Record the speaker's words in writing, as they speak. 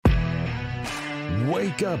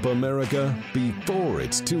Wake up, America, before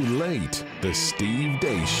it's too late. The Steve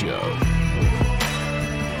Deace Show.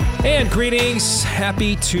 And greetings.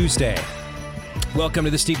 Happy Tuesday. Welcome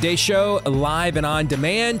to the Steve Deace Show, live and on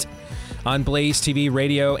demand on Blaze TV,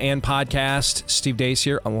 radio, and podcast. Steve Deace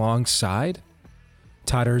here alongside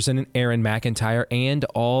Todd Erzen and Aaron McIntyre and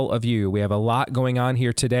all of you. We have a lot going on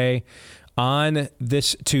here today on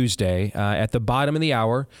this Tuesday. At the bottom of the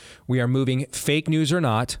hour, we are moving Fake News or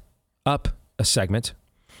Not up a segment,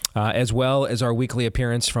 as well as our weekly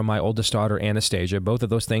appearance from my oldest daughter, Anastasia. Both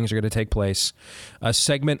of those things are going to take place a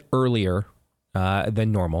segment earlier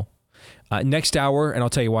than normal. Next hour, and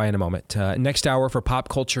I'll tell you why in a moment. Next hour for Pop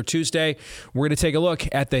Culture Tuesday, we're going to take a look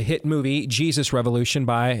at the hit movie Jesus Revolution,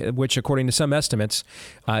 which, according to some estimates,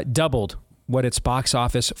 doubled what its box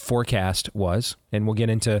office forecast was. And we'll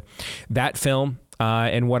get into that film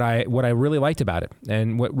and what I really liked about it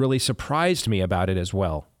and what really surprised me about it as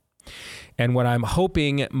well. And what I'm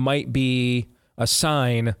hoping might be a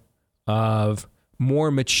sign of more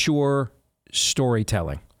mature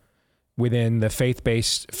storytelling within the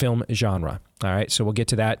faith-based film genre. All right, so we'll get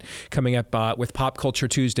to that coming up with Pop Culture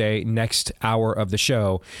Tuesday, next hour of the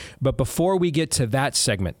show. But before we get to that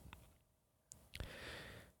segment,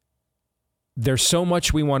 there's so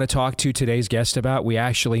much we want to talk to today's guest about. We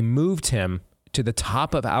actually moved him to the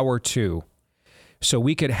top of hour 2 so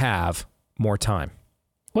we could have more time.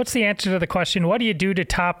 What's the answer to the question, what do you do to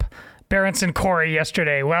top Berenson Corey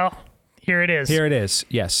yesterday? Well, here it is. Here it is,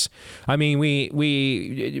 yes. I mean,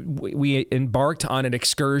 we embarked on an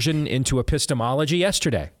excursion into epistemology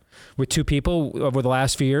yesterday with two people over the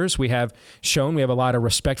last few years we have shown we have a lot of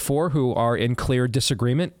respect for, who are in clear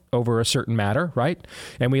disagreement over a certain matter, right?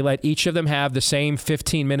 And we let each of them have the same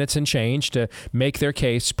 15 minutes and change to make their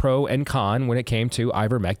case pro and con when it came to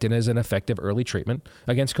ivermectin as an effective early treatment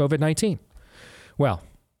against COVID-19. Well,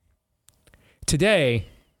 today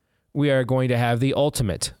we are going to have the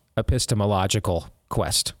ultimate epistemological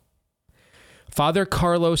quest. Father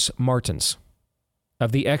Carlos Martins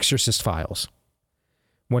of The Exorcist Files,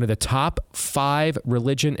 one of the top 5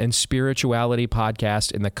 religion and spirituality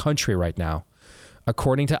podcasts in the country right now,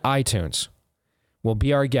 according to iTunes, will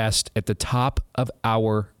be our guest at the top of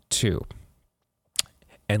hour 2.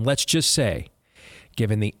 And let's just say,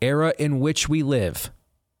 given the era in which we live,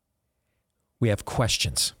 we have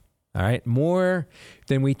questions, all right? More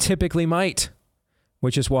than we typically might,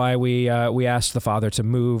 which is why we asked the Father to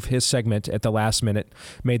move his segment at the last minute,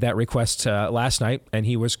 made that request last night, and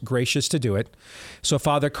he was gracious to do it. So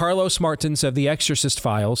Father Carlos Martins of the Exorcist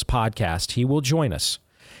Files podcast, he will join us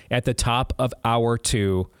at the top of hour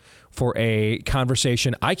 2 for a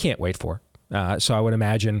conversation I can't wait for. So I would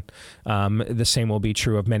imagine the same will be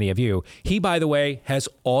true of many of you. He, by the way, has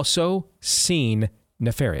also seen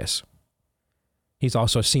Nefarious. He's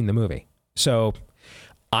also seen the movie. So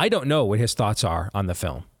I don't know what his thoughts are on the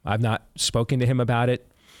film. I've not spoken to him about it.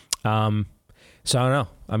 So I don't know.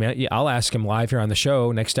 I mean, I'll ask him live here on the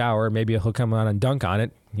show next hour. Maybe he'll come on and dunk on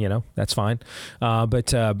it. You know, that's fine.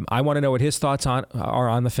 But I want to know what his thoughts are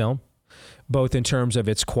on the film, both in terms of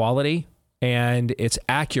its quality and its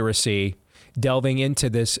accuracy delving into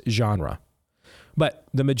this genre. But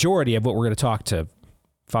the majority of what we're going to talk to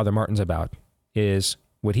Father Martins about is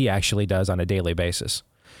what he actually does on a daily basis,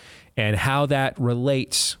 and how that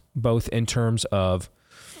relates both in terms of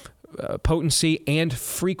potency and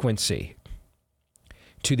frequency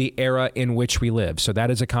to the era in which we live. So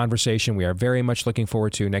that is a conversation we are very much looking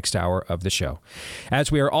forward to next hour of the show,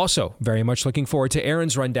 as we are also very much looking forward to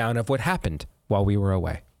Aaron's rundown of what happened while we were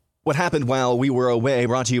away. What happened while we were away,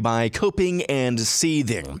 brought to you by Coping and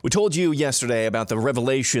Seething. We told you yesterday about the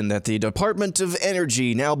revelation that the Department of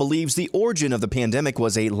Energy now believes the origin of the pandemic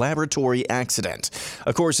was a laboratory accident.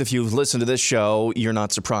 Of course, if you've listened to this show, you're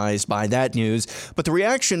not surprised by that news. But the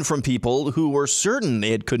reaction from people who were certain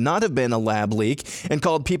it could not have been a lab leak and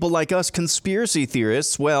called people like us conspiracy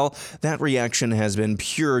theorists, well, that reaction has been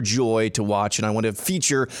pure joy to watch, and I want to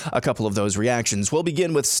feature a couple of those reactions. We'll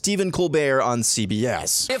begin with Stephen Colbert on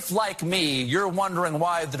CBS. If, like me, you're wondering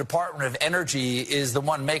why the Department of Energy is the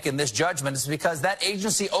one making this judgment, it's because that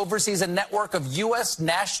agency oversees a network of U.S.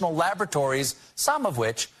 national laboratories, some of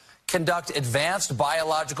which conduct advanced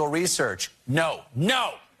biological research. No.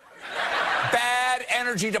 Bad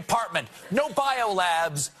energy department. No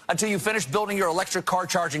biolabs until you finish building your electric car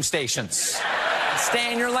charging stations.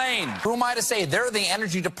 Stay in your lane. Who am I to say? They're the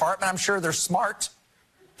energy department. I'm sure they're smart.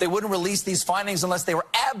 They wouldn't release these findings unless they were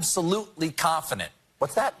absolutely confident.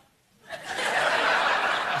 What's that?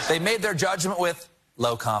 They made their judgment with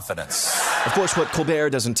low confidence. Of course, what Colbert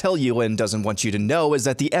doesn't tell you and doesn't want you to know is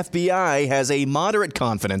that the FBI has a moderate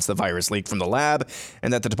confidence the virus leaked from the lab,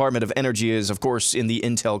 and that the Department of Energy is, of course, in the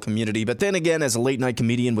intel community. But then again, as a late-night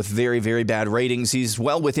comedian with very, very bad ratings, he's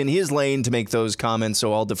well within his lane to make those comments,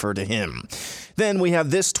 so I'll defer to him. Then we have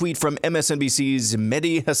this tweet from MSNBC's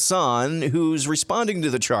Mehdi Hassan, who's responding to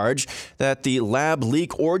the charge that the lab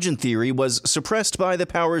leak origin theory was suppressed by the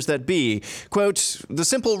powers that be. Quote, "The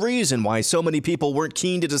simple reason why so many people weren't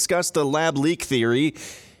keen to discuss the lab leak theory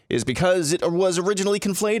is because it was originally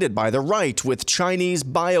conflated by the right with Chinese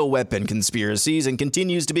bioweapon conspiracies and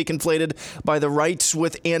continues to be conflated by the right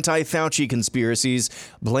with anti-Fauci conspiracies.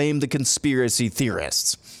 Blame the conspiracy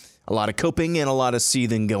theorists." A lot of coping and a lot of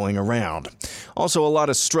seething going around. Also, a lot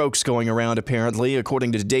of strokes going around, apparently,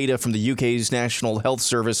 according to data from the UK's National Health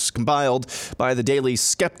Service compiled by the Daily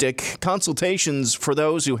Skeptic. Consultations for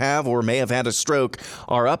those who have or may have had a stroke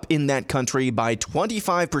are up in that country by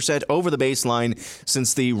 25% over the baseline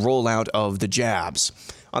since the rollout of the jabs.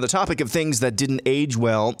 On the topic of things that didn't age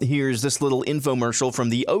well, here's this little infomercial from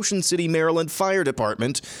the Ocean City, Maryland Fire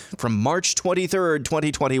Department from March 23rd,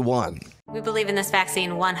 2021. We believe in this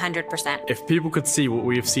vaccine 100%. If people could see what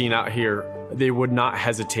we've seen out here, they would not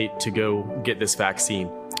hesitate to go get this vaccine.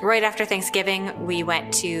 Right after Thanksgiving, we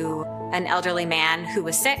went to an elderly man who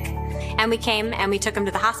was sick, and we came and we took him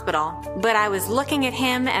to the hospital. But I was looking at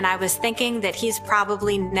him and I was thinking that he's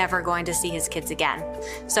probably never going to see his kids again.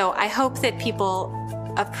 So I hope that people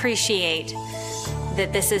appreciate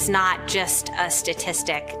that this is not just a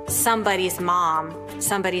statistic. Somebody's mom,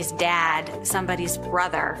 somebody's dad, somebody's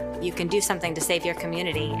brother. You can do something to save your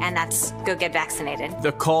community, and that's go get vaccinated.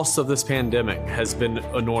 The cost of this pandemic has been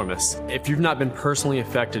enormous. If you've not been personally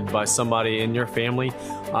affected by somebody in your family,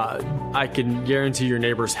 I can guarantee your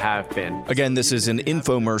neighbors have been. Again, this is an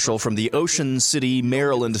infomercial from the Ocean City,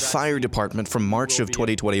 Maryland Fire Department from March of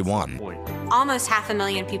 2021. Almost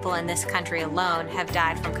 500,000 people in this country alone have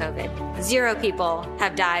died from COVID. 0 people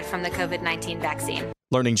have died from the COVID-19 vaccine.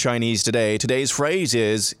 Learning Chinese today. Today's phrase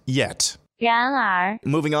is yet. 然而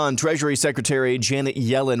Moving on, Treasury Secretary Janet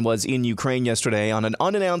Yellen was in Ukraine yesterday on an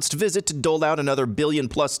unannounced visit to dole out another $1 billion+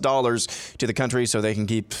 to the country so they can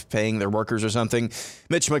keep paying their workers or something.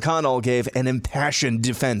 Mitch McConnell gave an impassioned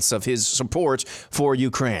defense of his support for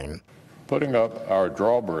Ukraine. Putting up our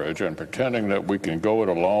drawbridge and pretending that we can go it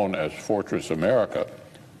alone as Fortress America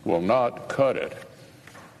will not cut it.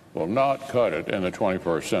 Will not cut it in the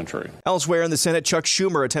 21st century. Elsewhere in the Senate, Chuck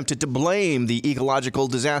Schumer attempted to blame the ecological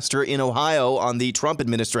disaster in Ohio on the Trump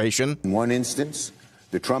administration. In one instance,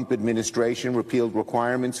 the Trump administration repealed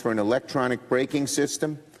requirements for an electronic braking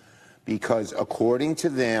system because, according to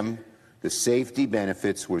them, the safety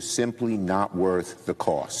benefits were simply not worth the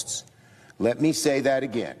costs. Let me say that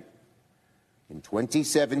again. In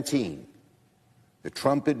 2017, the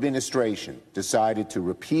Trump administration decided to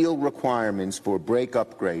repeal requirements for brake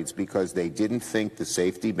upgrades because they didn't think the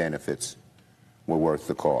safety benefits were worth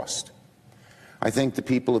the cost. I think the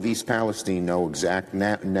people of East Palestine now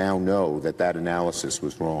know that analysis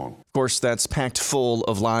was wrong. Of course, that's packed full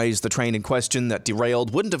of lies. The train in question that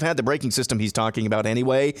derailed wouldn't have had the braking system he's talking about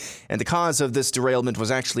anyway, and the cause of this derailment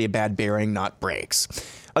was actually a bad bearing, not brakes.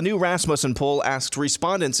 A new Rasmussen poll asked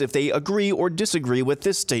respondents if they agree or disagree with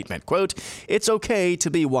this statement. Quote, "It's okay to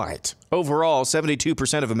be white." Overall,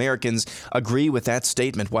 72% of Americans agree with that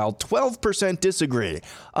statement, while 12% disagree.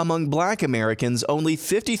 Among black Americans, only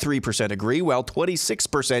 53% agree, while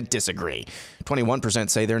 26% disagree. 21%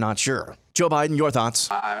 say they're not sure. Joe Biden, your thoughts?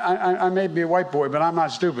 I may be a white boy, but I'm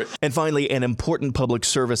not stupid. And finally, an important public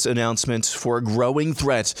service announcement for a growing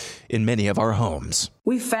threat in many of our homes.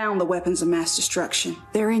 We found the weapons of mass destruction.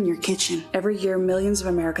 They're in your kitchen. Every year, millions of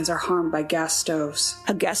Americans are harmed by gas stoves.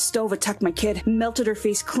 A gas stove attacked my kid, melted her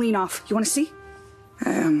face clean off. You want to see?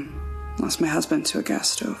 I lost my husband to a gas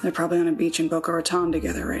stove. They're probably on a beach in Boca Raton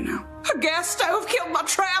together right now. A gas stove killed my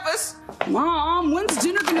Travis. Mom, when's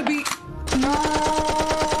dinner gonna be?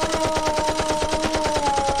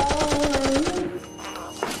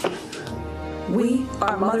 We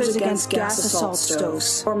are Mothers Against Gas Assault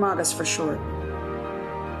Stoves, or MAGAs for short.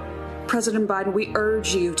 President Biden, we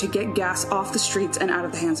urge you to get gas off the streets and out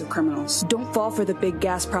of the hands of criminals. Don't fall for the big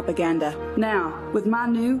gas propaganda. Now, with my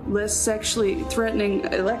new, less sexually threatening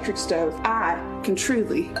electric stove, I can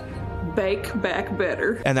truly bake back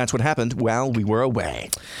better. And that's what happened while we were away.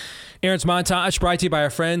 Aaron's Montage brought to you by our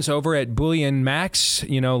friends over at Bullion Max.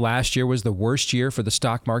 You know, last year was the worst year for the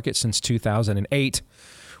stock market since 2008.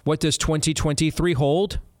 What does 2023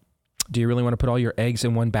 hold? Do you really want to put all your eggs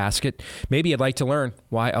in one basket? Maybe you'd like to learn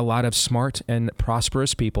why a lot of smart and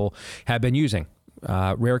prosperous people have been using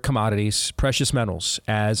rare commodities, precious metals,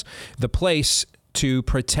 as the place to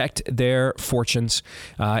protect their fortunes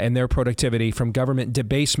and their productivity from government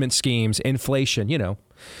debasement schemes, inflation,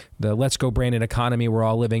 the let's go Brandon economy we're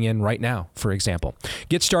all living in right now, for example.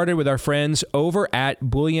 Get started with our friends over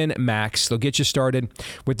at Bullion Max. They'll get you started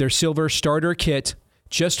with their silver starter kit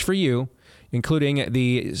just for you, including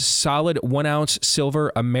the solid 1-ounce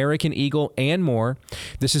silver American Eagle and more.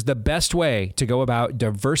 This is the best way to go about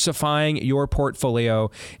diversifying your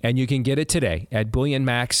portfolio, and you can get it today at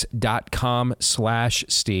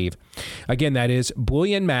bullionmax.com/Steve. Again, that is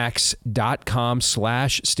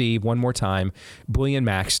bullionmax.com/Steve. One more time,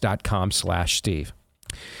 bullionmax.com/Steve.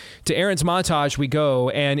 To Aaron's montage we go,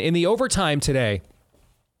 and in the overtime today,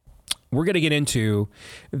 we're going to get into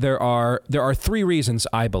there are 3 reasons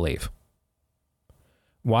I believe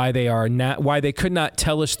why they could not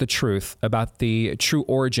tell us the truth about the true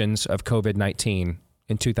origins of COVID-19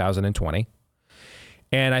 in 2020.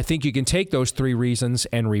 And I think you can take those 3 reasons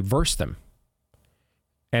and reverse them.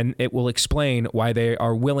 And it will explain why they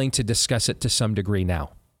are willing to discuss it to some degree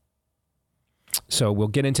now. So we'll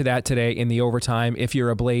get into that today in the overtime. If you're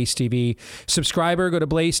a Blaze TV subscriber, go to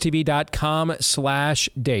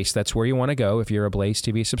blazetv.com/Deace. That's where you want to go if you're a Blaze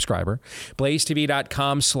TV subscriber.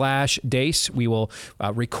 blazetv.com/Deace. We will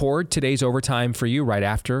record today's overtime for you right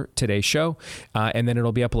after today's show, and then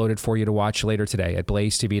it'll be uploaded for you to watch later today at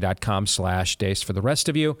blazetv.com/Deace. For the rest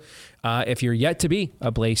of you, if you're yet to be a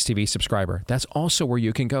Blaze TV subscriber, that's also where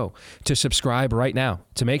you can go to subscribe right now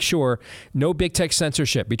to make sure no big tech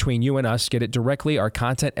censorship between you and us. Get it directly, our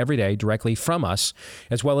content every day, directly from us,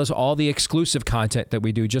 as well as all the exclusive content that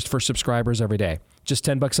we do just for subscribers every day. Just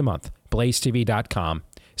 $10 a month.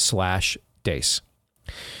 blazetv.com/Deace.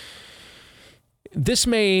 This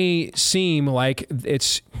may seem like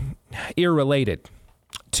it's irrelated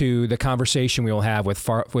to the conversation we will have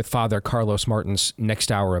with Father Carlos Martins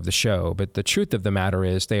next hour of the show, but the truth of the matter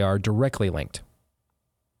is they are directly linked.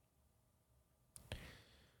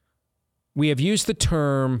 We have used the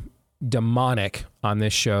term demonic on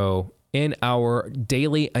this show in our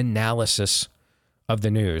daily analysis of the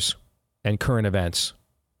news and current events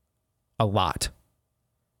a lot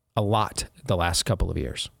the last couple of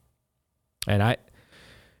years. And I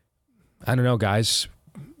don't know, guys,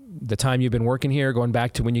 the time you've been working here, going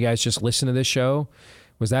back to when you guys just listened to this show,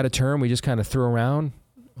 was that a term we just kind of threw around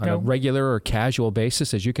on a regular or casual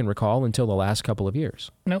basis, as you can recall, until the last couple of years?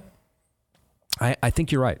 No. I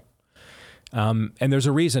think you're right. And there's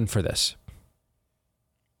a reason for this.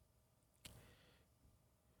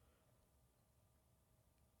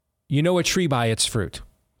 You know a tree by its fruit.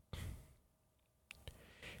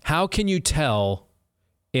 How can you tell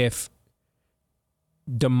if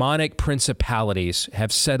demonic principalities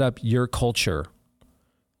have set up your culture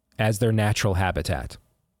as their natural habitat?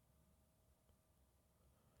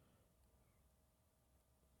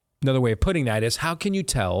 Another way of putting that is, how can you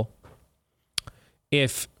tell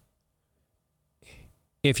if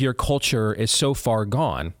your culture is so far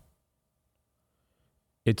gone,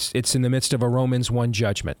 it's in the midst of a Romans 1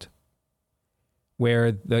 judgment,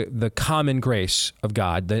 where the common grace of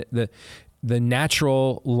God, the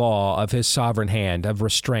natural law of his sovereign hand of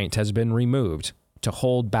restraint has been removed to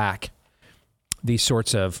hold back these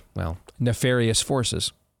sorts of, nefarious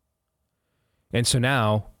forces. And so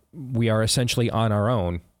now we are essentially on our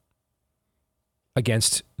own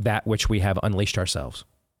against that which we have unleashed ourselves.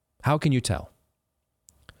 How can you tell?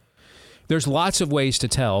 There's lots of ways to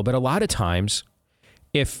tell, but a lot of times,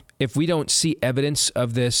 if we don't see evidence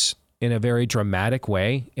of this in a very dramatic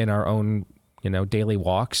way in our own, daily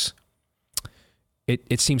walks,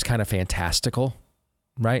 it seems kind of fantastical,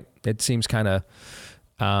 right? It seems kind of,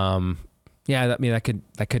 that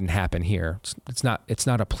couldn't happen here. It's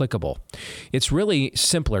not applicable. It's really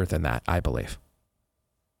simpler than that, I believe.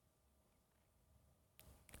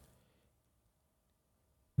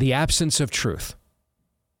 The absence of truth.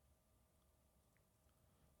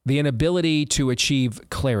 The inability to achieve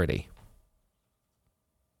clarity.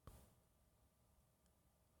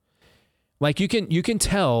 Like you can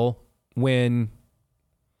tell when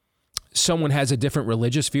someone has a different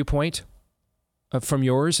religious viewpoint from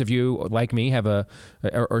yours. If you, like me, have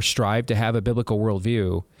or strive to have a biblical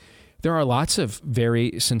worldview, there are lots of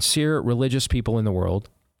very sincere religious people in the world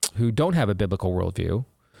who don't have a biblical worldview,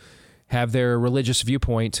 have their religious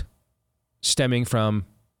viewpoint stemming from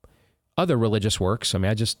other religious works. I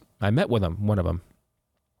mean, I met with one of them,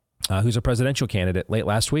 who's a presidential candidate late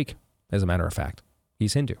last week, as a matter of fact.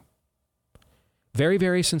 He's Hindu. Very,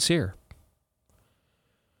 very sincere.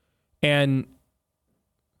 And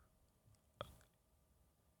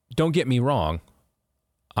don't get me wrong,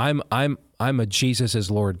 I'm a Jesus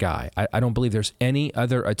is Lord guy. I don't believe there's any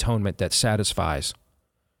other atonement that satisfies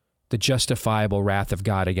the justifiable wrath of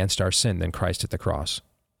God against our sin than Christ at the cross.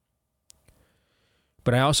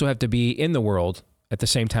 But I also have to be in the world at the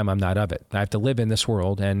same time I'm not of it. I have to live in this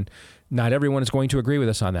world, and not everyone is going to agree with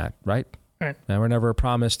us on that, right? Right. Now, we're never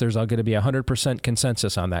promised there's going to be 100%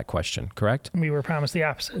 consensus on that question, correct? We were promised the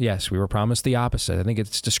opposite. Yes, we were promised the opposite. I think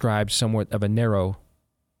it's described somewhat of a narrow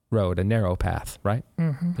road, a narrow path, right?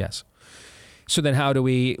 Mm-hmm. Yes. So then how do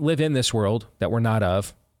we live in this world that we're not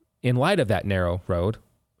of in light of that narrow road,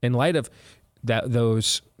 in light of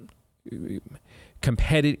those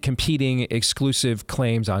competing exclusive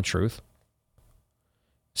claims on truth?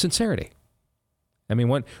 Sincerity. I mean,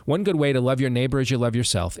 one good way to love your neighbor as you love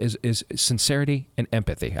yourself is sincerity and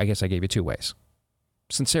empathy. I guess I gave you two ways.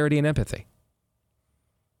 Sincerity and empathy.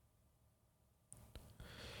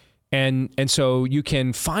 And so you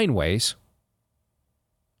can find ways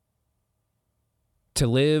to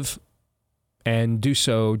live and do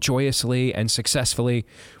so joyously and successfully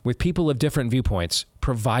with people of different viewpoints,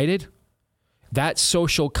 provided that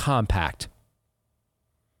social compact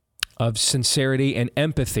of sincerity and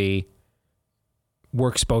empathy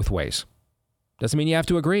works both ways. Doesn't mean you have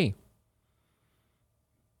to agree.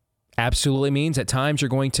 Absolutely means at times you're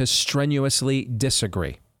going to strenuously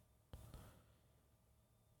disagree.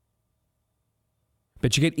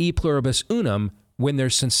 But you get e pluribus unum when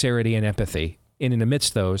there's sincerity and empathy in and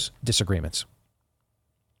amidst those disagreements.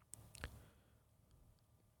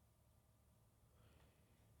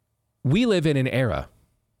 We live in an era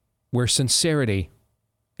where sincerity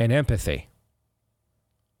and empathy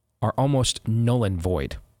are almost null and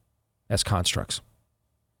void as constructs.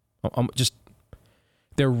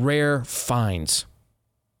 They're rare finds.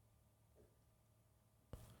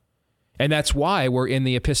 And that's why we're in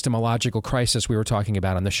the epistemological crisis we were talking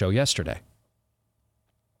about on the show yesterday.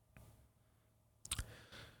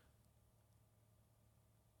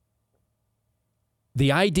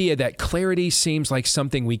 The idea that clarity seems like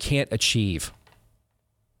something we can't achieve.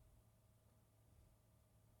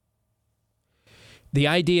 The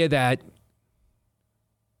idea that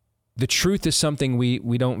the truth is something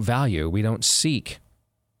we don't value, we don't seek.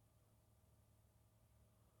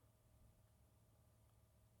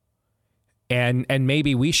 And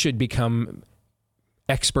maybe we should become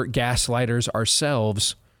expert gaslighters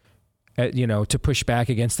ourselves, to push back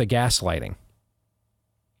against the gaslighting.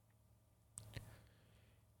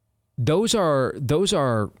 Those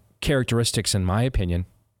are characteristics, in my opinion,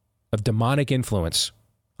 of demonic influence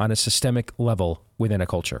on a systemic level within a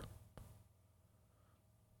culture.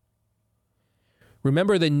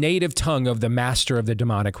 Remember the native tongue of the master of the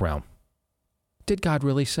demonic realm. Did God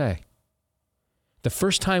really say? The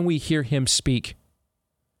first time we hear him speak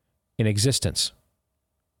in existence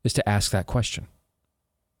is to ask that question.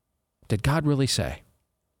 Did God really say?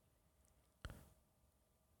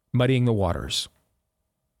 Muddying the waters.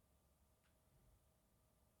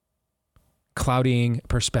 Clouding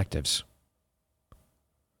perspectives.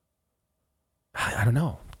 I don't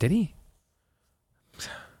know. Did he?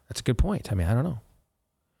 That's a good point. I mean, I don't know.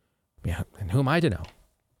 Yeah, and who am I to know?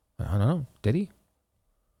 I don't know. Did he?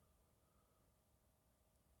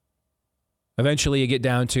 Eventually you get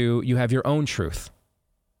down to you have your own truth.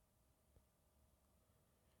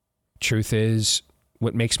 Truth is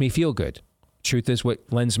what makes me feel good. Truth is what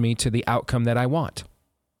lends me to the outcome that I want.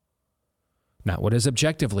 Not what is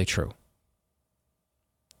objectively true.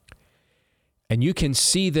 And you can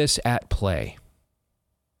see this at play.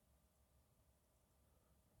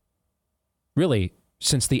 Really,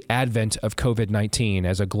 since the advent of COVID-19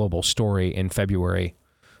 as a global story in February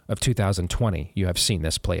of 2020, you have seen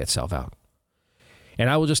this play itself out. And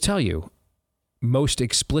I will just tell you, most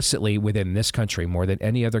explicitly within this country, more than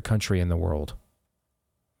any other country in the world.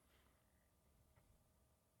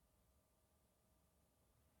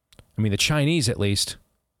 I mean, the Chinese, at least,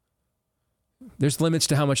 there's limits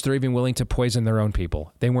to how much they're even willing to poison their own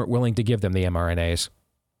people. They weren't willing to give them the mRNAs.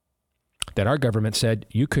 That our government said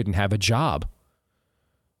you couldn't have a job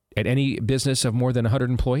at any business of more than 100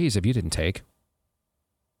 employees if you didn't take.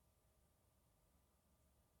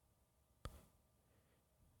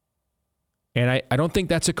 And I don't think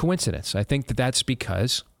that's a coincidence. I think that that's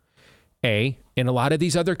because, A, in a lot of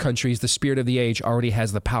these other countries, the spirit of the age already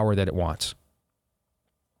has the power that it wants.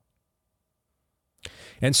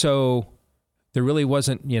 And so there really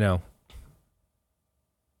wasn't, in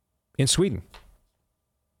Sweden,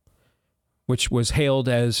 which was hailed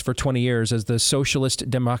as, for 20 years, as the socialist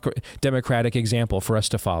democratic example for us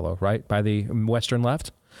to follow, right? By the Western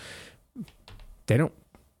left.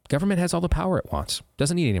 Government has all the power it wants.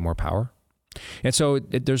 Doesn't need any more power. And so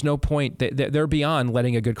there's no point, they're beyond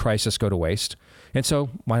letting a good crisis go to waste. And so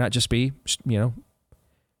why not just be,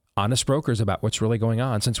 honest brokers about what's really going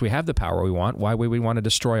on. Since we have the power we want, why would we want to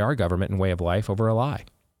destroy our government and way of life over a lie?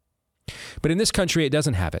 But in this country, it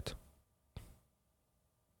doesn't have it.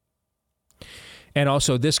 And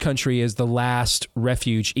also, this country is the last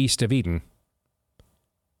refuge east of Eden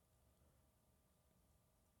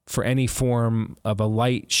for any form of a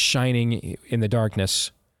light shining in the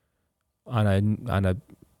darkness on a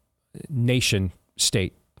nation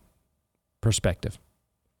state perspective.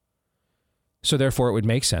 So therefore, it would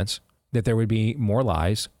make sense that there would be more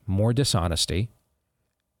lies, more dishonesty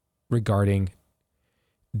regarding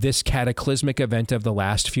this cataclysmic event of the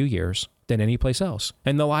last few years than any place else.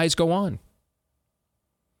 And the lies go on.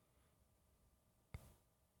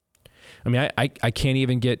 I mean, I can't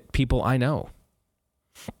even get people I know,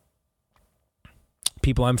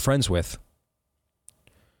 people I'm friends with,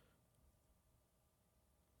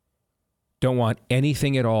 don't want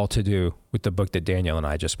anything at all to do with the book that Daniel and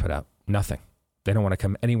I just put out. Nothing. They don't want to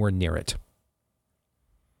come anywhere near it.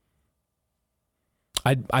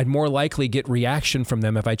 I'd more likely get reaction from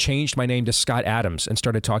them if I changed my name to Scott Adams and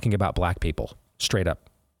started talking about black people, straight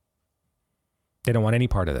up. They don't want any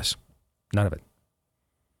part of this. None of it.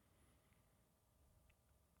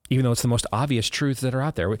 Even though it's the most obvious truths that are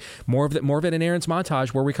out there. More of it in Aaron's montage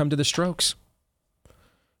where we come to the strokes.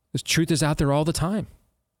 This truth is out there all the time.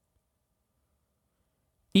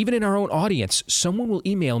 Even in our own audience, someone will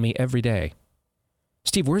email me every day.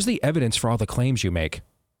 Steve, where's the evidence for all the claims you make?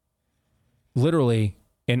 Literally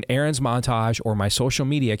in Aaron's montage or my social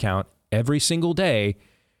media account every single day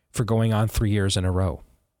for going on 3 years in a row.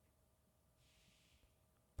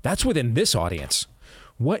 That's within this audience.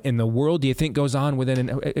 What in the world do you think goes on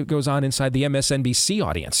inside the MSNBC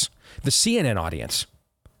audience, the CNN audience?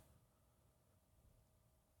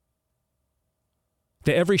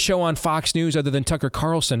 The every show on Fox News other than Tucker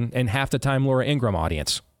Carlson and half the time Laura Ingraham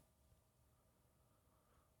audience.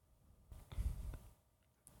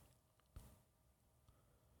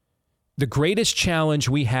 The greatest challenge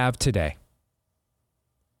we have today,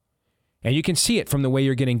 and you can see it from the way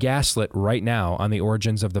you're getting gaslit right now on the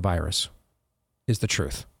origins of the virus, is the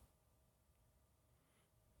truth.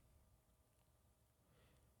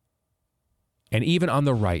 And even on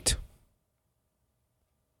the right,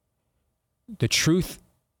 the truth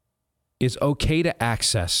is okay to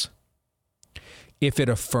access if it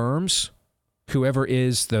affirms whoever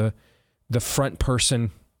is the front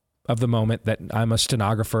person of the moment that I'm a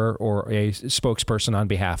stenographer or a spokesperson on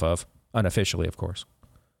behalf of, unofficially, of course.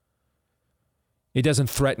 It doesn't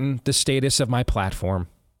threaten the status of my platform.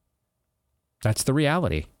 That's the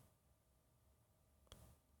reality.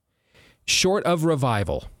 Short of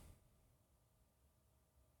revival,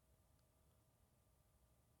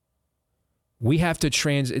 we have to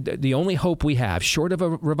the only hope we have, short of a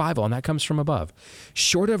revival, and that comes from above,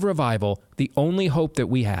 short of revival, the only hope that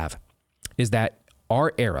we have is that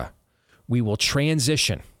our era, we will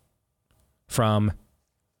transition from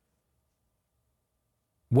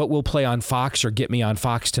what will play on Fox or get me on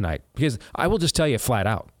Fox tonight. Because I will just tell you flat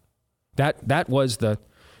out, that was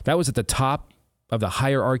at the top of the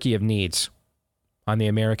hierarchy of needs on the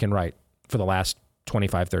American right for the last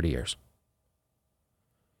 25, 30 years.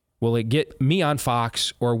 Will it get me on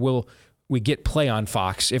Fox, or will we get play on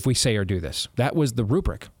Fox if we say or do this? That was the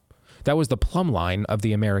rubric. That was the plumb line of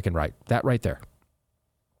the American right. That right there.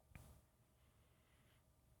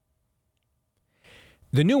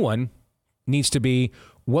 The new one needs to be,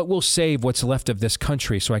 what will save what's left of this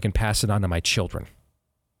country so I can pass it on to my children?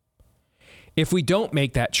 If we don't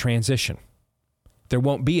make that transition, there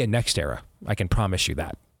won't be a next era. I can promise you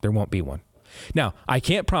that. There won't be one. Now, I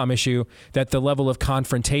can't promise you that the level of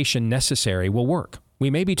confrontation necessary will work. We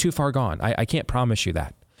may be too far gone. I can't promise you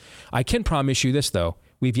that. I can promise you this, though.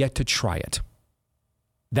 We've yet to try it.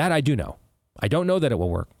 That I do know. I don't know that it will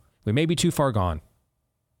work. We may be too far gone.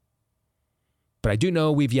 But I do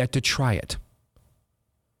know we've yet to try it.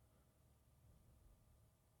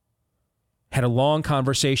 Had a long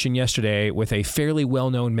conversation yesterday with a fairly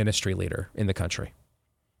well-known ministry leader in the country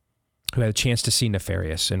who had a chance to see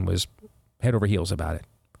Nefarious and was head over heels about it.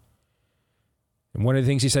 And one of the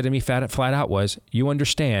things he said to me flat out was, you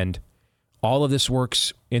understand, all of this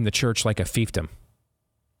works in the church like a fiefdom.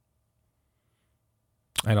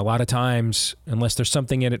 And a lot of times, unless there's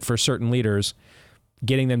something in it for certain leaders,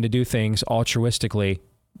 getting them to do things altruistically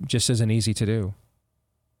just isn't easy to do.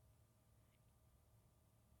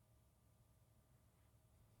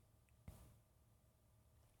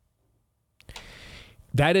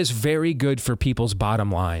 That is very good for people's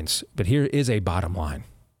bottom lines. But here is a bottom line.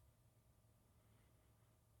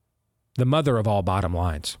 The mother of all bottom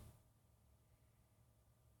lines.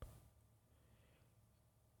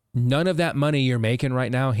 None of that money you're making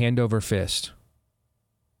right now, hand over fist,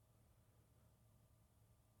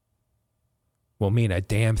 will mean a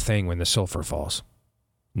damn thing when the sulfur falls.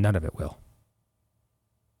 None of it will.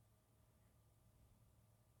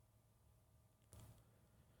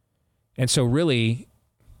 And so really,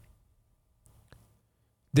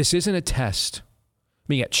 this isn't a test.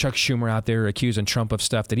 We got Chuck Schumer out there accusing Trump of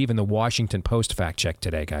stuff that even the Washington Post fact-checked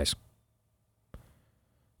today, guys.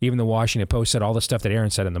 Even the Washington Post said all the stuff that Aaron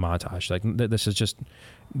said in the montage. Like, this is just,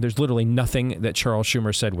 there's literally nothing that Charles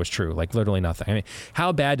Schumer said was true. Like, literally nothing. I mean,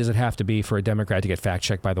 how bad does it have to be for a Democrat to get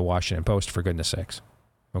fact-checked by the Washington Post, for goodness sakes?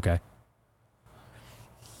 Okay?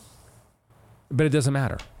 But it doesn't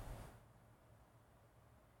matter.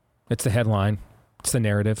 It's the headline. It's the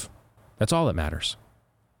narrative. That's all that matters.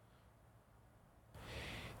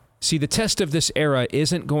 See, the test of this era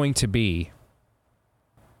isn't going to be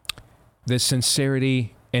the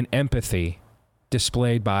sincerity and empathy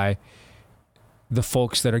displayed by the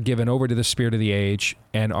folks that are given over to the spirit of the age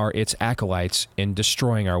and are its acolytes in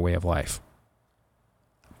destroying our way of life,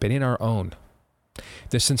 but in our own.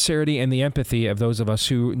 The sincerity and the empathy of those of us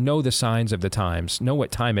who know the signs of the times, know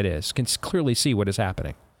what time it is, can clearly see what is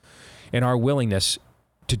happening, and our willingness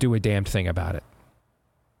to do a damned thing about it.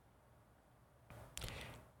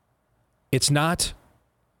 It's not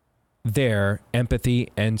their empathy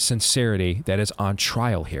and sincerity that is on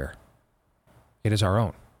trial here. It is our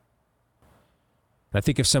own. And I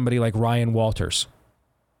think of somebody like Ryan Walters,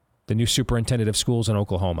 the new superintendent of schools in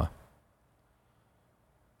Oklahoma.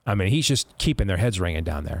 I mean, he's just keeping their heads ringing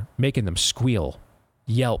down there, making them squeal,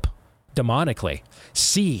 yelp, demonically,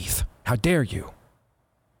 seethe. How dare you?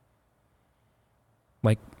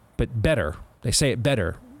 Like, but better. They say it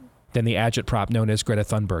better than the agitprop known as Greta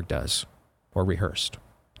Thunberg does, or rehearsed.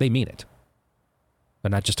 They mean it,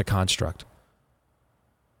 but not just a construct.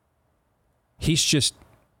 He's just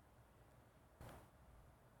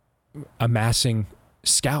amassing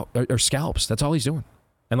scalps. That's all he's doing.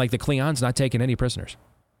 And like the Klingons, not taking any prisoners.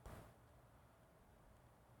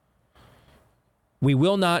 We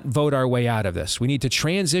will not vote our way out of this. We need to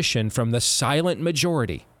transition from the silent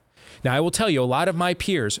majority. Now, I will tell you, a lot of my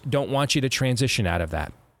peers don't want you to transition out of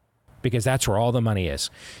that because that's where all the money is.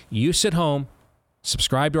 You sit home,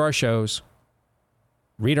 subscribe to our shows,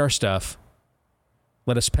 read our stuff,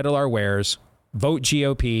 let us peddle our wares, vote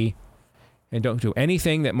GOP, and don't do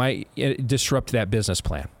anything that might disrupt that business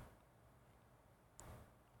plan.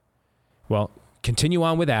 Well, continue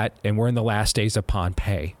on with that, and we're in the last days of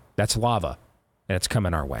Pompeii. That's lava, and it's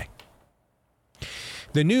coming our way.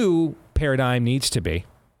 The new paradigm needs to be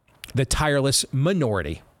the tireless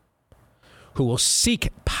minority who will seek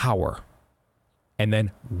power and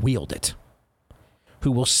then wield it.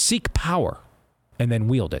 Who will seek power and then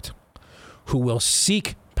wield it. Who will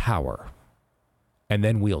seek power and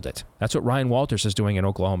then wield it. That's what Ryan Walters is doing in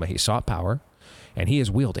Oklahoma. He sought power and he is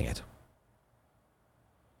wielding it.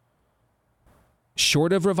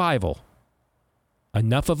 Short of revival,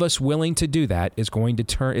 enough of us willing to do that is going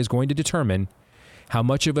to determine how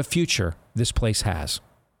much of a future this place has.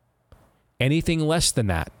 Anything less than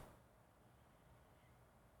that,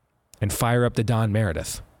 and fire up the Don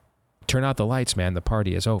Meredith. Turn out the lights, man. The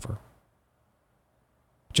party is over.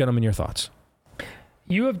 Gentlemen, your thoughts.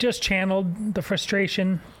 You have just channeled the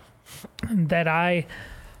frustration that I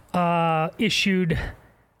issued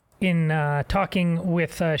in talking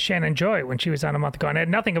with Shannon Joy when she was on a month ago. And it had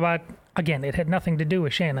nothing it had nothing to do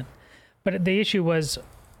with Shannon. But the issue was,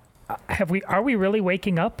 are we really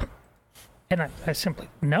waking up? And I simply,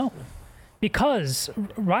 no. Because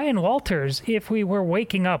Ryan Walters, if we were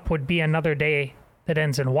waking up, would be another day that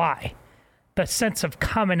ends in Y. The sense of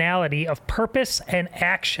commonality of purpose and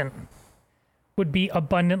action would be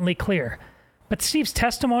abundantly clear. But Steve's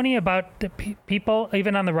testimony about the people,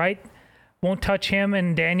 even on the right, won't touch him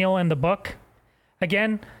and Daniel and the book.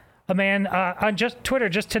 Again, a man on just Twitter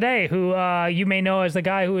just today who you may know as the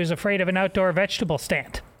guy who is afraid of an outdoor vegetable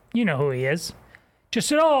stand. You know who he is. Just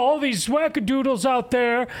said, all these wackadoodles out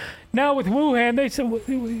there now with Wuhan. They said,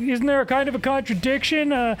 isn't there a kind of a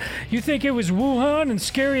contradiction? You think it was Wuhan and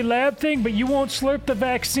scary lab thing, but you won't slurp the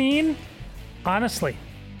vaccine? Honestly,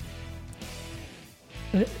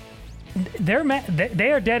 they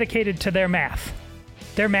are dedicated to their math.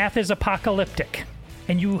 Their math is apocalyptic,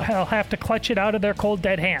 and you have to clutch it out of their cold,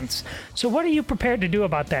 dead hands. So what are you prepared to do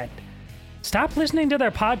about that? Stop listening to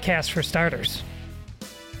their podcast for starters.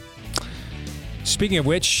 Speaking of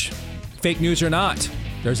which, fake news or not,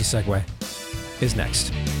 there's a segue, is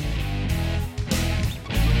next.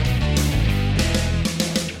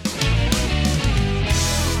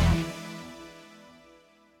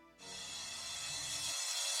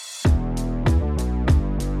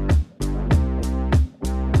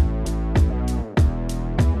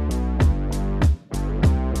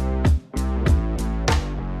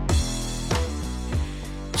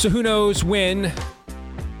 So who knows when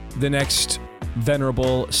the next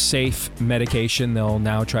venerable, safe medication they'll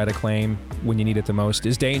now try to claim when you need it the most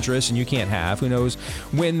is dangerous and you can't have. Who knows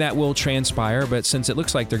when that will transpire, but since it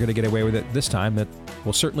looks like they're going to get away with it this time, that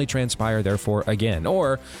will certainly transpire therefore again.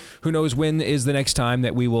 Or who knows when is the next time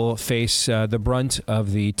that we will face the brunt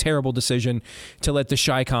of the terrible decision to let the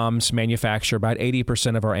Chi-Coms manufacture about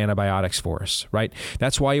 80% of our antibiotics for us, right?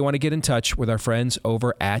 That's why you want to get in touch with our friends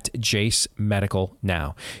over at Jase Medical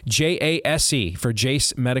now. JASE for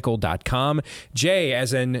JaceMedical.com. J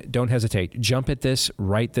as in don't hesitate. Jump at this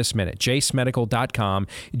right this minute. JaceMedical.com.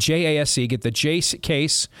 JASE. Get the Jase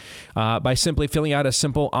case by simply filling out a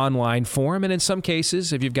simple online form. And in some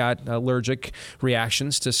cases, if you've got allergic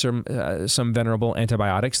reactions to some venerable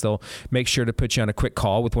antibiotics, they'll make sure to put you on a quick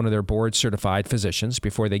call with one of their board-certified physicians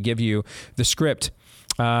before they give you the script.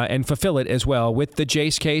 And fulfill it as well with the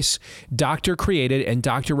Jase case, doctor created and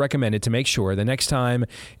doctor recommended to make sure the next time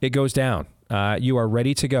it goes down, you are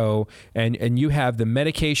ready to go and you have the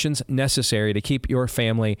medications necessary to keep your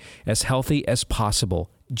family as healthy as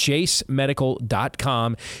possible.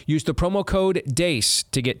 JaceMedical.com. Use the promo code DACE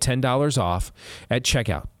to get $10 off at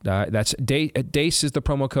checkout. That's DACE is the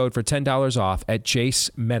promo code for $10 off at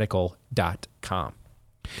JaceMedical.com.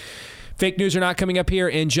 Fake news are not coming up here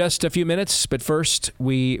in just a few minutes, but first,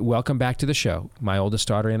 we welcome back to the show my oldest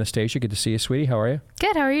daughter, Anastasia. Good to see you, sweetie. How are you?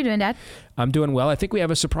 Good. How are you doing, Dad? I'm doing well. I think we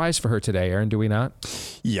have a surprise for her today, Aaron, do we not?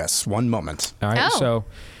 Yes, one moment. All right, so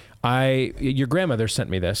your grandmother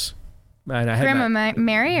sent me this. And I had Grandma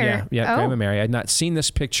Mary? Or? Yeah, Grandma Mary. I had not seen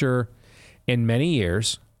this picture in many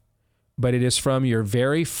years, but it is from your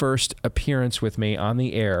very first appearance with me on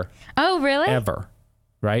the air. Oh, really? Ever,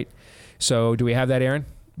 right? So do we have that, Aaron?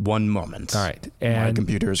 One moment. All right. And my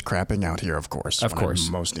computer is crapping out here, of course. Of course.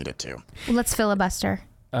 I most need it to. Let's filibuster.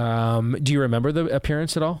 Do you remember the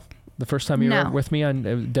appearance at all? The first time you were with me on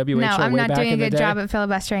WHO No, I'm way not back doing in a the good day? job at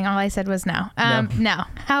filibustering. All I said was no. No.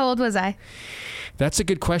 How old was I? That's a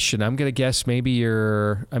good question. I'm going to guess maybe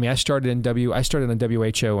I started on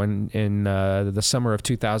WHO in the summer of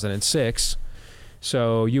 2006.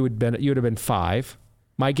 So you would have been 5.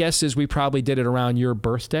 My guess is we probably did it around your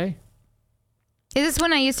birthday. Is this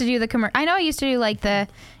when I used to do the I know I used to do like the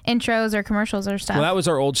intros or commercials or stuff. Well, that was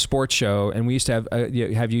our old sports show, and we used to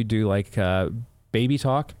have you do like baby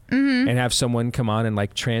talk and have someone come on and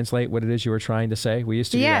like translate what it is you were trying to say. We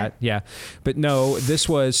used to do that. Yeah. But no, this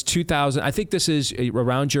was 2000. I think this is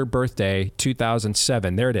around your birthday,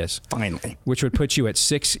 2007. There it is. Finally. Which would put you at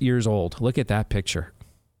 6 years old. Look at that picture.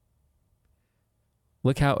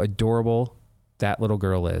 Look how adorable that little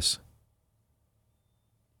girl is.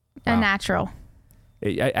 Wow. A natural.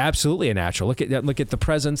 Absolutely a natural. Look at the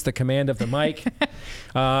presence, the command of the mic,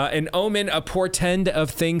 an omen, a portend of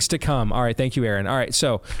things to come. All right, thank you, Aaron. All right,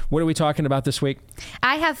 so what are we talking about this week?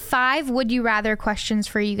 I have 5 would you rather questions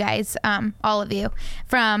for you guys, all of you,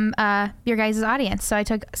 from your guys' audience. So I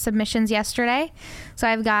took submissions yesterday. So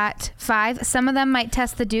I've got 5. Some of them might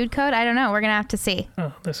test the dude code. I don't know. We're gonna have to see.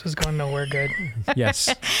 Oh, this is going nowhere good.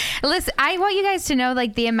 Yes. Listen, I want you guys to know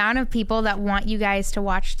like the amount of people that want you guys to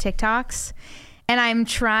watch TikToks. And I'm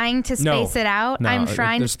trying to space it out. I'm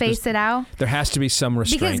trying to space it out. There has to be some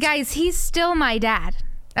restraint. Because, guys, he's still my dad.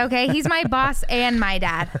 Okay? He's my boss and my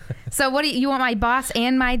dad. So what do you want my boss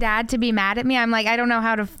and my dad to be mad at me? I'm like, I don't know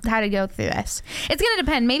how to go through this. It's going to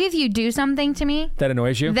depend. Maybe if you do something to me. That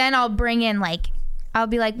annoys you? Then I'll bring in I'll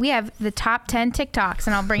be like, we have the top 10 TikToks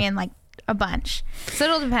and I'll bring in like a bunch. So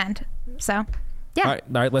it'll depend. So, yeah. All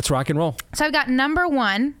right, let's rock and roll. So I've got number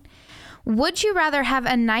 1. Would you rather have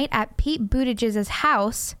a night at Pete Buttigieg's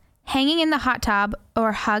house, hanging in the hot tub,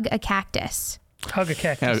 or hug a cactus? Hug a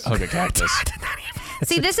cactus. Hug a cactus.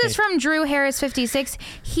 See, this is from Drew Harris 56.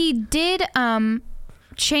 He did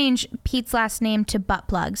change Pete's last name to Butt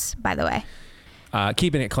Plugs, by the way.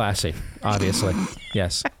 Keeping it classy, obviously.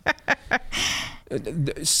 Yes.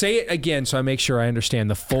 Say it again so I make sure I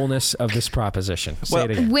understand the fullness of this proposition. Say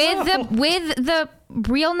it again. With the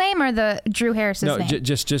real name or the Drew Harris's name? No,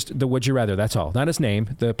 just the would you rather. That's all. Not his name,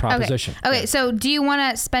 the proposition. Okay, so do you want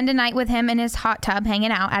to spend a night with him in his hot tub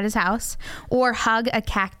hanging out at his house or hug a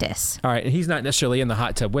cactus? All right, and he's not necessarily in the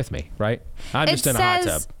hot tub with me, right? I'm just in a hot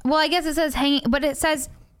tub. Well, I guess it says hanging, but it says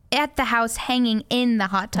at the house hanging in the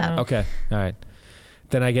hot tub. Okay, all right.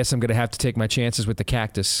 Then I guess I'm going to have to take my chances with the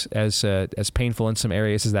cactus, as painful in some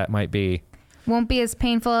areas as that might be. Won't be as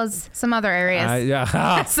painful as some other areas.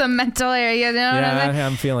 Yeah. Some mental area, you know what I mean?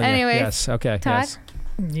 I'm feeling anyway, it. Yes, okay. Todd? Yes.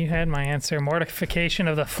 You had my answer. Mortification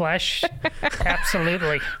of the flesh.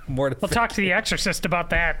 Absolutely. We'll talk to The Exorcist about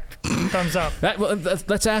that. Thumbs up.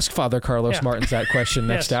 Let's ask Father Carlos Martins that question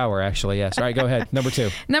next hour, actually. Yes. All right, go ahead. Number 2.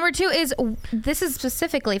 Number 2 is, this is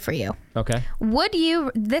specifically for you. Okay. Would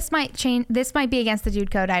you, this might be against the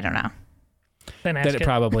dude code, I don't know. Then it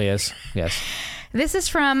probably is. Yes. This is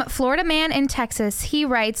from Florida Man in Texas. He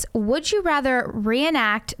writes, would you rather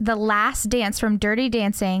reenact the last dance from Dirty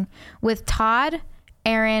Dancing with Todd,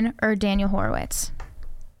 Aaron, or Daniel Horowitz?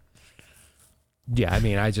 Yeah, I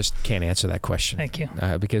mean, I just can't answer that question. Thank you.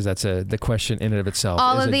 Because that's the question in and of itself.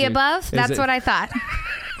 All of the above? That's what I thought.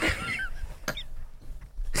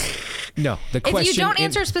 No, the question... If you don't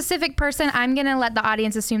answer a specific person, I'm going to let the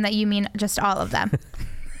audience assume that you mean just all of them.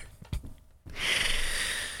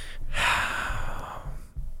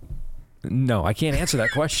 No, I can't answer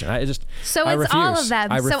that question. I refuse. All of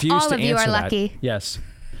them. I refuse so all to of you are answer that. lucky. Yes.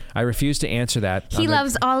 I refuse to answer that. He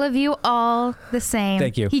loves all of you all the same.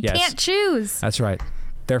 Thank you. He Yes. can't choose. That's right.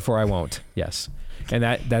 Therefore, I won't. Yes. And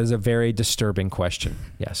that is a very disturbing question.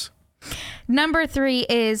 Yes. Number 3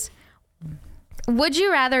 is, would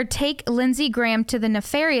you rather take Lindsey Graham to the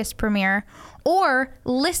Nefarious premiere or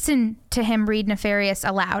listen to him read Nefarious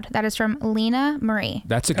aloud? That is from Lena Marie.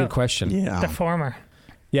 That's a good question. Yeah. The former.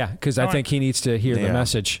 Yeah, because I think he needs to hear the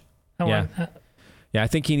message. Yeah, I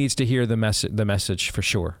think he needs to hear the message for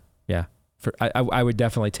sure. Yeah, I would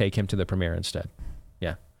definitely take him to the premiere instead.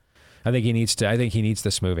 Yeah, I think he needs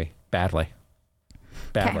this movie badly.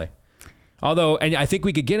 Okay. Although, and I think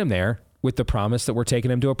we could get him there with the promise that we're taking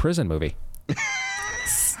him to a prison movie.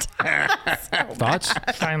 Thoughts?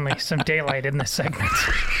 Finally, some daylight in this segment.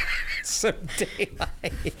 Some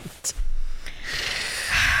daylight.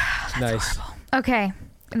 Nice. Horrible. Okay.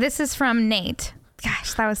 This is from Nate.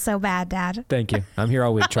 Gosh, that was so bad, Dad. Thank you. I'm here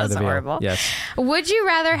all week. Try the veal. Horrible. Yes. Would you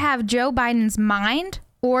rather have Joe Biden's mind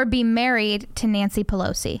or be married to Nancy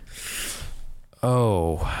Pelosi?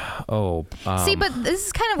 See, but this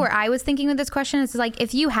is kind of where I was thinking with this question. It's like,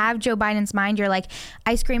 if you have Joe Biden's mind, you're like,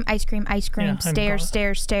 ice cream, ice cream, ice cream,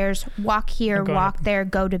 stairs, walk here, walk there,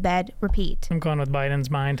 go to bed, repeat. I'm going with Biden's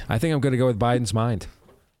mind. I think I'm going to go with Biden's mind.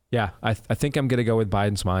 Yeah, I think I'm going to go with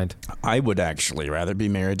Biden's mind. I would actually rather be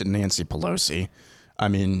married to Nancy Pelosi. I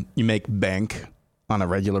mean, you make bank on a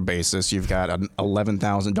regular basis. You've got an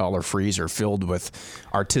 $11,000 freezer filled with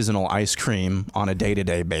artisanal ice cream on a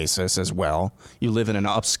day-to-day basis as well. You live in an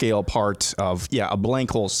upscale part of, a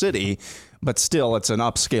blank hole city, but still it's an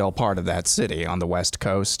upscale part of that city on the West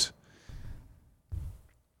Coast.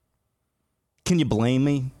 Can you blame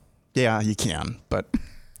me? Yeah, you can, but...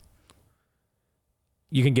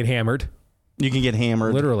 You can get hammered. You can get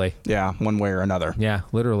hammered. Literally. Yeah, one way or another. Yeah,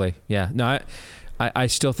 literally. Yeah. No, I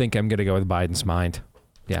still think I'm going to go with Biden's mind.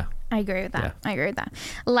 Yeah. I agree with that. Yeah. I agree with that.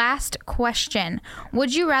 Last question.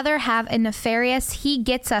 Would you rather have a nefarious He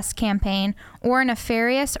Gets Us campaign or a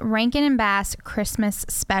nefarious Rankin and Bass Christmas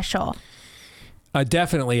special?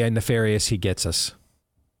 Definitely a nefarious He Gets Us.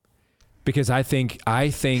 Because I think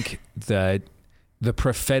the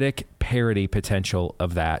prophetic parody potential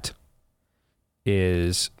of that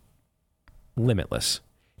is limitless.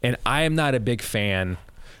 And I am not a big fan.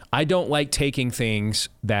 I don't like taking things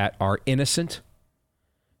that are innocent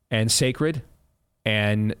and sacred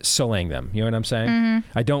and sullying them. You know what I'm saying?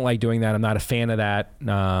 Mm-hmm. I don't like doing that. I'm not a fan of that.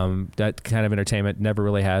 That kind of entertainment never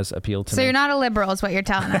really has appealed to me. So you're not a liberal is what you're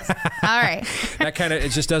telling us. All right. That kind of, it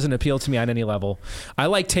just doesn't appeal to me on any level. I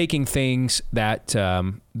like taking things that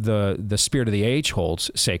the spirit of the age holds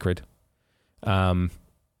sacred,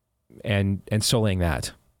 and sullying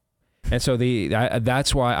that. And so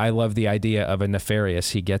that's why I love the idea of a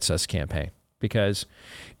nefarious He Gets Us campaign, because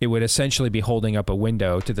it would essentially be holding up a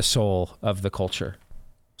window to the soul of the culture.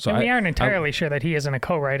 So and we aren't entirely sure that he isn't a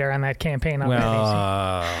co-writer on that campaign.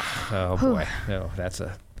 Oh boy. No, that's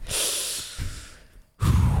a...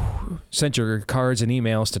 Sent your cards and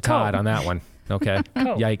emails to Todd on that one. Okay.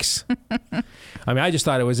 Yikes. I mean, I just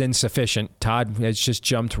thought it was insufficient. Todd has just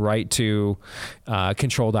jumped right to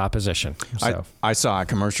controlled opposition. So. I saw a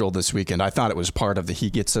commercial this weekend. I thought it was part of the He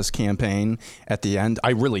Gets Us campaign at the end.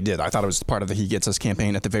 I really did. I thought it was part of the He Gets Us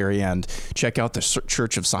campaign at the very end. Check out the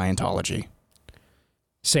Church of Scientology.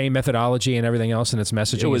 Same methodology and everything else in its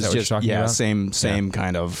messaging. It was is that just, what you're talking about? same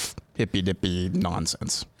kind of hippy-dippy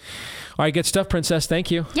nonsense. All right, good stuff, Princess.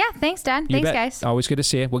 Thank you. Yeah, thanks, Dad. Thanks, guys. Always good to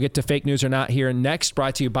see you. We'll get to Fake News or Not here next.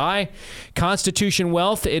 Brought to you by Constitution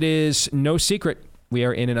Wealth. It is no secret We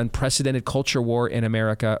are in an unprecedented culture war in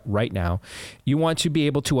America right now. You want to be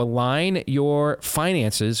able to align your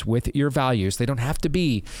finances with your values. They don't have to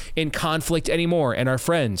be in conflict anymore. And our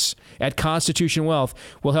friends at Constitution Wealth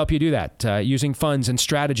will help you do that using funds and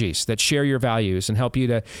strategies that share your values and help you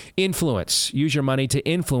to use your money to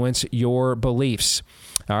influence your beliefs.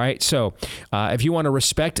 All right. So if you want to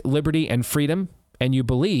respect liberty and freedom, and you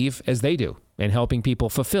believe, as they do, in helping people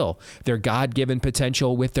fulfill their God-given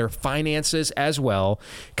potential with their finances as well,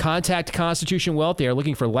 contact Constitution Wealth. They are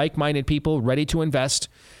looking for like-minded people ready to invest,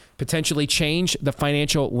 potentially change the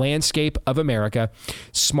financial landscape of America.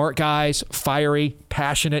 Smart guys, fiery,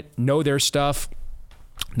 passionate, know their stuff.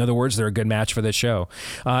 In other words, they're a good match for this show.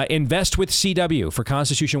 Invest with CW for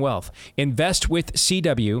Constitution Wealth.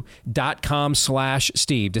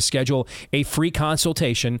 Investwithcw.com/Steve to schedule a free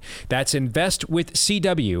consultation. That's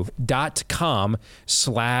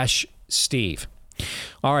investwithcw.com/Steve.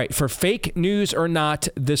 All right. For fake news or not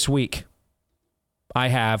this week, I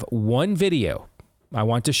have one video I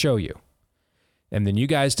want to show you. And then you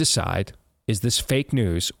guys decide, is this fake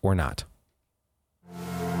news or not?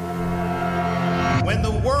 When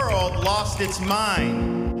the world lost its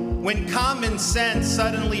mind, when common sense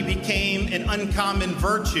suddenly became an uncommon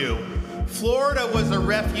virtue, Florida was a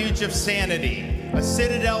refuge of sanity, a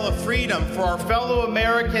citadel of freedom for our fellow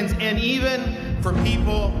Americans and even for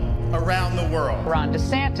people around the world. Ron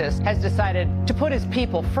DeSantis has decided to put his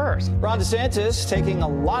people first. Ron DeSantis taking a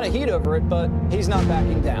lot of heat over it, but he's not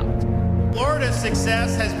backing down. Florida's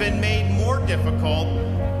success has been made more difficult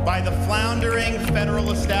by the floundering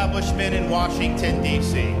federal establishment in Washington,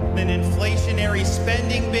 D.C. An inflationary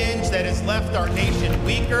spending binge that has left our nation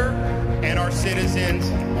weaker and our citizens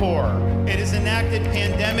poorer. It has enacted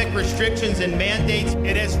pandemic restrictions and mandates.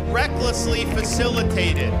 It has recklessly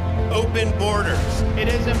facilitated open borders. It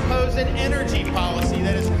has imposed an energy policy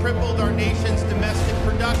that has crippled our nation's domestic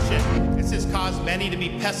production. This has caused many to be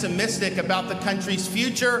pessimistic about the country's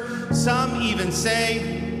future. Some even say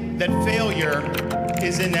that failure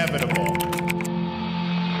is inevitable.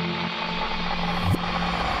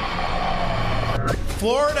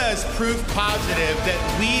 Florida is proof positive that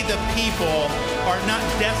we, the people, are not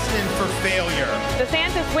destined for failure.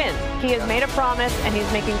 DeSantis wins. He has made a promise, and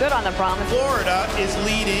he's making good on the promise. Florida is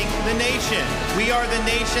leading the nation. We are the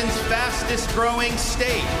nation's fastest growing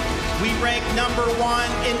state. We rank number 1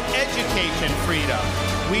 in education freedom.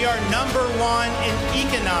 We are number 1 in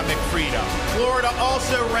economic freedom. Florida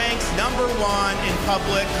also ranks number 1 in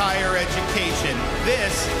public higher education.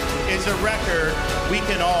 This is a record we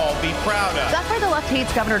can all be proud of. That's why the left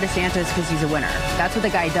hates Governor DeSantis, because he's a winner. That's what the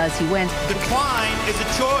guy does. He wins. Decline is a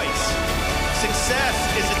choice. Success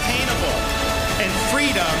is attainable. And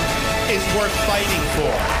freedom is worth fighting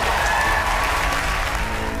for.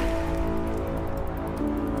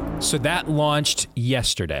 So that launched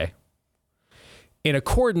yesterday in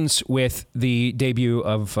accordance with the debut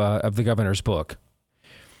of the governor's book.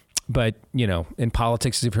 But, you know, in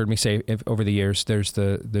politics, as you've heard me say over the years, there's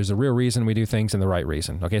a real reason we do things and the right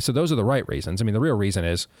reason. Okay, so those are the right reasons. I mean, the real reason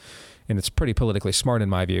is, and it's pretty politically smart in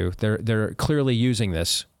my view, they're clearly using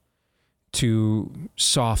this to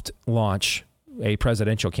soft launch a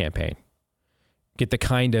presidential campaign. Get the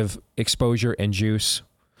kind of exposure and juice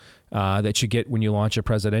that you get when you launch a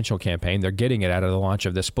presidential campaign. They're getting it out of the launch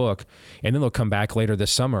of this book. And then they'll come back later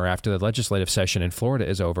this summer after the legislative session in Florida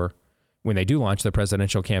is over, when they do launch the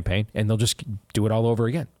presidential campaign, and they'll just do it all over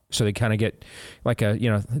again. So they kind of get like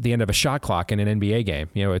the end of a shot clock in an NBA game,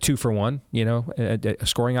 a 2-for-1, a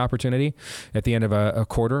scoring opportunity at the end of a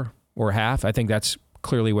quarter or half. I think that's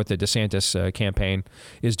clearly what the DeSantis campaign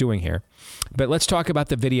is doing here. But let's talk about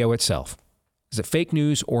the video itself. Is it fake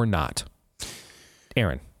news or not?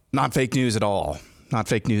 Aaron. Not fake news at all. Not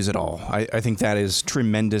fake news at all. I think that is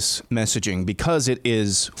tremendous messaging because it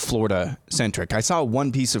is Florida-centric. I saw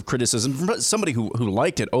one piece of criticism from somebody who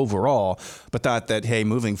liked it overall, but thought that, hey,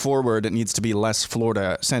 moving forward, it needs to be less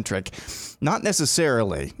Florida-centric. Not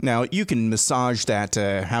necessarily. Now, you can massage that,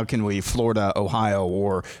 how can we Florida, Ohio,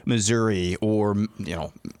 or Missouri, or,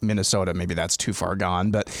 Minnesota. Maybe that's too far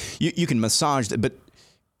gone, but you can massage that. But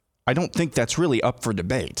I don't think that's really up for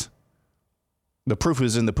debate. The proof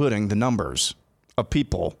is in the pudding, the numbers of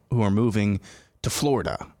people who are moving to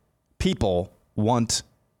Florida. People want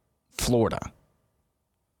Florida.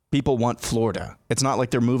 People want Florida. It's not like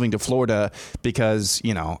they're moving to Florida because,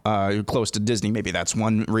 you're close to Disney. Maybe that's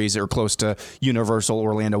one reason, or close to Universal,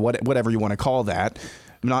 Orlando, whatever you want to call that.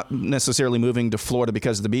 Not necessarily moving to Florida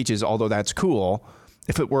because of the beaches, although that's cool.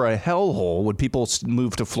 If it were a hellhole, would people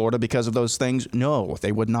move to Florida because of those things? No,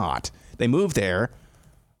 they would not. They move there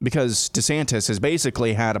because DeSantis has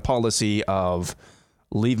basically had a policy of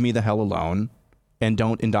leave me the hell alone. and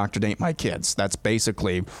don't indoctrinate my kids. That's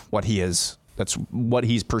basically what he is. That's what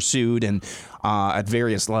he's pursued and at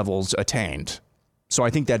various levels attained. So I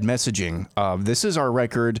think that messaging of this is our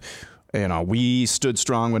record, we stood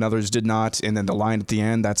strong when others did not, and then the line at the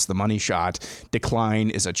end, that's the money shot. Decline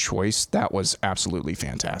is a choice. That was absolutely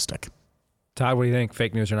fantastic. Todd, what do you think?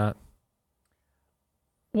 Fake news or not?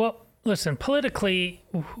 Well, listen, politically,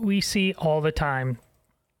 we see all the time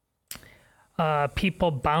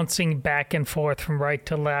people bouncing back and forth from right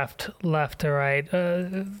to left, left to right.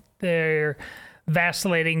 They're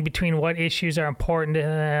vacillating between what issues are important to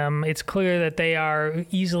them. It's clear that they are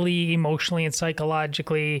easily emotionally and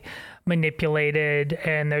psychologically manipulated,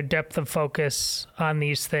 and their depth of focus on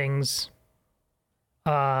these things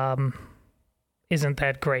isn't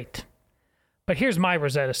that great. But here's my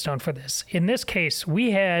Rosetta Stone for this. In this case,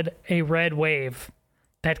 we had a red wave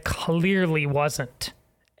that clearly wasn't,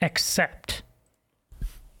 except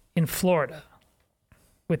in Florida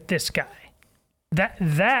with this guy.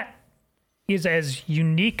 That is as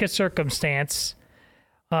unique a circumstance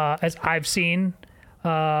as I've seen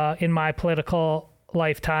in my political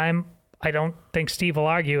lifetime. I don't think Steve will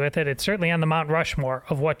argue with it. It's certainly on the Mount Rushmore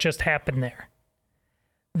of what just happened there.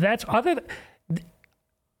 That's out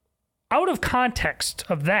of context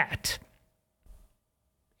of that.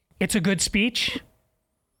 It's a good speech,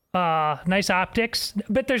 nice optics,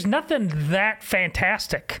 but there's nothing that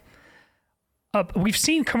fantastic. We've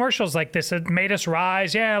seen commercials like this that made us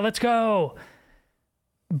rise. Yeah, let's go.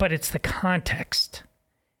 But it's the context.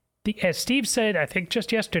 As Steve said, I think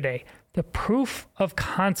just yesterday, the proof of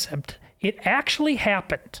concept, it actually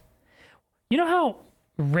happened. You know how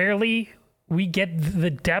rarely we get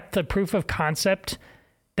the depth of proof of concept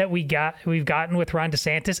that we've gotten with Ron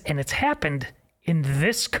DeSantis, and it's happened in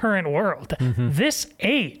this current world, this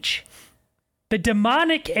age, the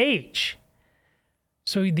demonic age.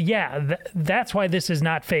 So yeah, that's why this is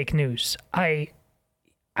not fake news. I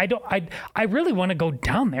really want to go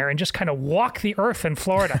down there and just kind of walk the earth in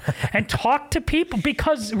Florida and talk to people,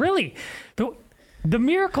 because really the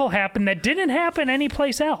miracle happened that didn't happen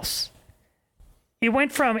anyplace else. It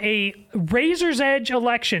went from a razor's edge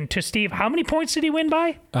election to, Steve, how many points did he win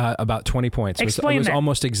by? About 20 points. Explain it was that.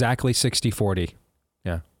 Almost exactly 60-40.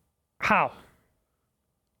 Yeah. How?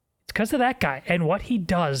 It's because of that guy and what he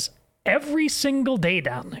does every single day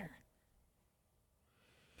down there.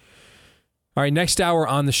 All right, next hour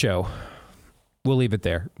on the show, we'll leave it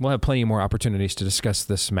there. We'll have plenty more opportunities to discuss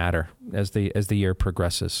this matter as the year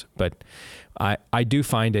progresses. But I do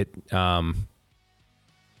find it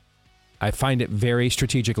very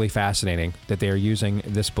strategically fascinating that they are using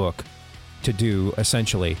this book to do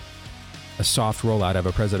essentially a soft rollout of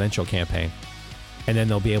a presidential campaign. And then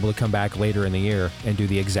they'll be able to come back later in the year and do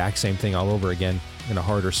the exact same thing all over again in a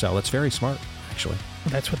harder sell. It's very smart, actually.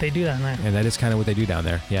 That's what they do down there. And that is kind of what they do down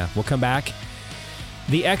there. Yeah, we'll come back.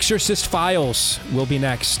 The Exorcist Files will be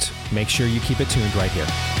next. Make sure you keep it tuned right here.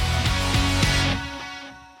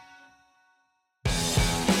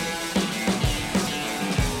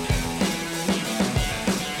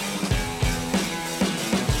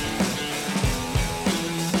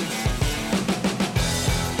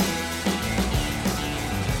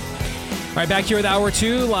 All right, back here with Hour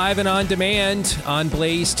 2, live and on demand on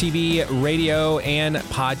Blaze TV, radio, and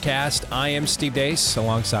podcast. I am Steve Deace,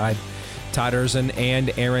 alongside Todd Erzin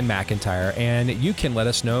and Aaron McIntyre. And you can let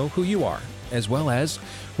us know who you are, as well as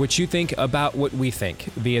what you think about what we think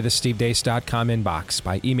via the stevedeace.com inbox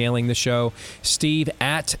by emailing the show,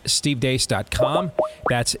 steve@stevedeace.com.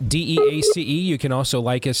 That's DEACE. You can also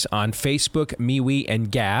like us on Facebook, MeWe, and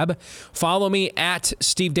Gab. Follow me at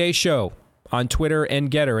Steve Deace Show on Twitter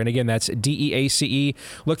and Getter. And again, that's DEACE.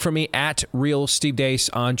 Look for me at Real Steve Deace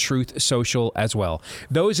on Truth Social as well.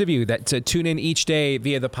 Those of you that tune in each day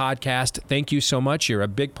via the podcast, thank you so much. You're a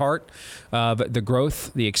big part of the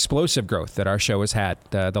growth, the explosive growth that our show has had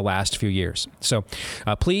the last few years. So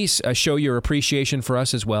please show your appreciation for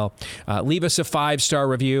us as well. Leave us a 5-star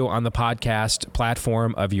review on the podcast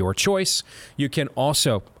platform of your choice. You can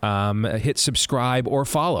also hit subscribe or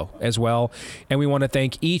follow as well. And we want to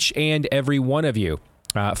thank each and every one of you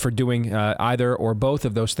for doing either or both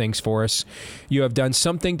of those things for us. You have done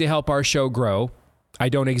something to help our show grow. I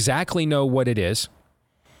don't exactly know what it is,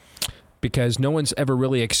 because no one's ever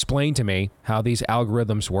really explained to me how these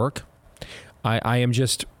algorithms work. I am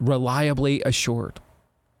just reliably assured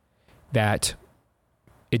that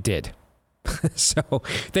it did. So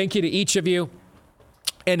thank you to each of you.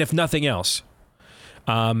 And if nothing else,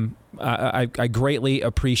 I greatly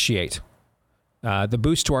appreciate the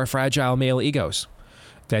boost to our fragile male egos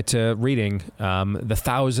that reading the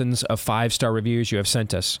thousands of 5-star reviews you have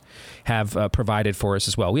sent us have provided for us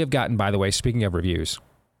as well. We have gotten, by the way, speaking of reviews,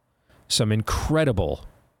 some incredible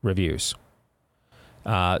reviews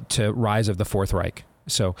to Rise of the Fourth Reich.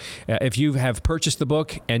 So if you have purchased the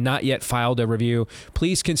book and not yet filed a review,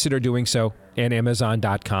 please consider doing so at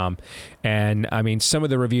Amazon.com. And I mean, some of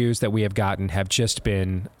the reviews that we have gotten have just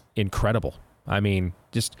been incredible. I mean,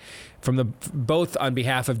 just from both on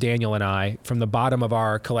behalf of Daniel and I, from the bottom of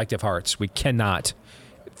our collective hearts, we cannot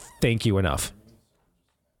thank you enough.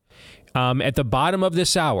 At the bottom of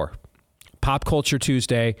this hour, Pop Culture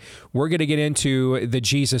Tuesday, we're going to get into the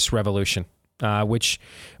Jesus Revolution, which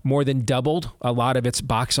more than doubled a lot of its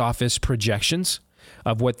box office projections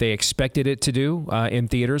of what they expected it to do in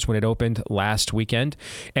theaters when it opened last weekend.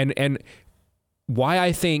 And why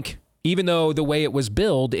I think, even though the way it was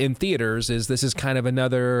billed in theaters is this is kind of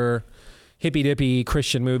another hippy-dippy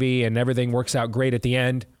Christian movie and everything works out great at the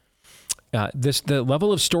end, the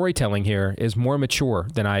level of storytelling here is more mature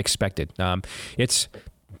than I expected. It's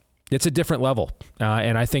a different level,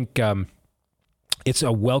 and I think it's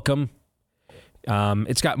a welcome.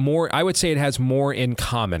 It's got more, I would say it has more in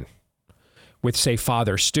common with, say,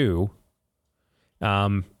 Father Stu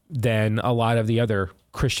than a lot of the other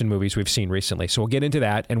Christian movies we've seen recently. So we'll get into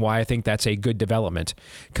that and why I think that's a good development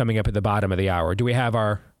coming up at the bottom of the hour. Do we have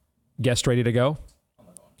our guest ready to go?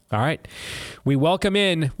 All right. We welcome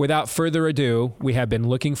in, without further ado, we have been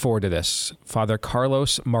looking forward to this. Father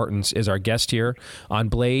Carlos Martins is our guest here on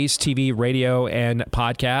Blaze TV, radio, and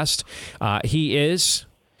podcast. He is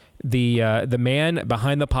the man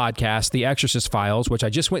behind the podcast, The Exorcist Files, which I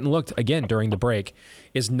just went and looked again during the break,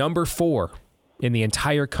 is number 4 in the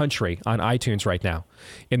entire country on iTunes right now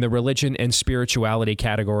in the religion and spirituality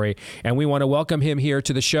category. And we want to welcome him here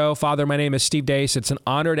to the show. Father, my name is Steve Deace. It's an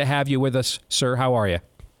honor to have you with us, sir. How are you?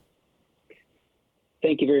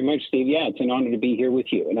 Thank you very much, Steve. Yeah, it's an honor to be here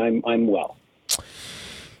with you, and I'm well.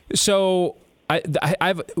 So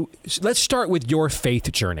let's start with your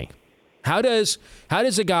faith journey. How does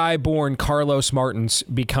a guy born Carlos Martins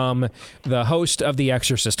become the host of The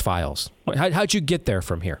Exorcist Files? How'd you get there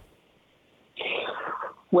from here?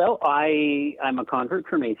 Well, I'm a convert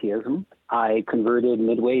from atheism. I converted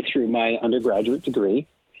midway through my undergraduate degree,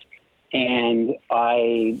 and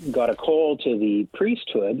I got a call to the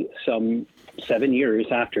priesthood some 7 years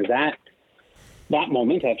after that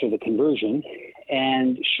moment, after the conversion.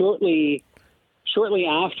 And shortly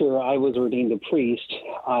after I was ordained a priest,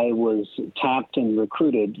 I was tapped and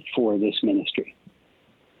recruited for this ministry.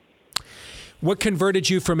 What converted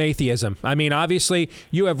you from atheism? I mean, obviously,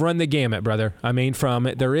 you have run the gamut, brother. I mean, from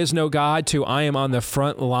there is no God to I am on the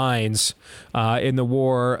front lines in the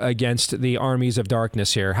war against the armies of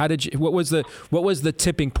darkness here. What was the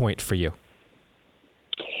tipping point for you?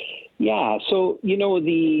 Yeah, so,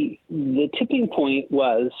 the tipping point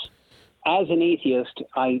was, as an atheist,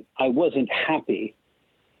 I wasn't happy.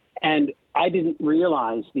 And I didn't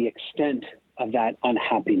realize the extent of that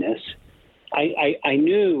unhappiness. I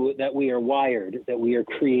knew that we are wired, that we are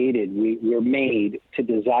created, we're made to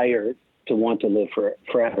desire to want to live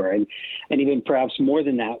forever. And even perhaps more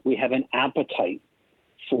than that, we have an appetite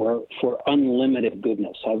for unlimited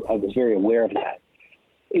goodness. I was very aware of that.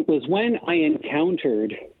 It was when I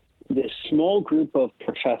encountered this small group of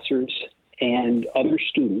professors and other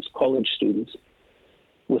students, college students,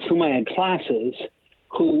 with whom I had classes,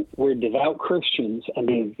 who were devout Christians, and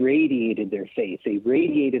they radiated their faith. They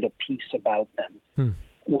radiated a peace about them.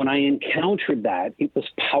 When I encountered that, it was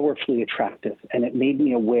powerfully attractive, and it made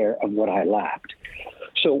me aware of what I lacked.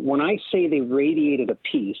 So when I say they radiated a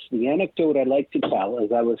peace, the anecdote I like to tell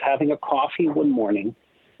is I was having a coffee one morning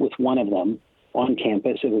with one of them on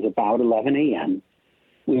campus. It was about 11 a.m.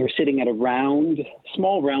 We were sitting at a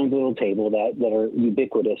small round little table that are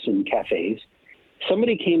ubiquitous in cafes.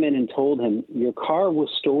 Somebody came in and told him, your car was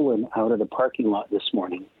stolen out of the parking lot this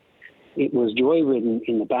morning. It was joyridden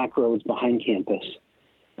in the back roads behind campus,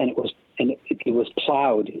 and it was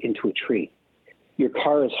plowed into a tree. Your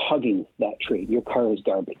car is hugging that tree. Your car is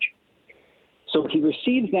garbage. So he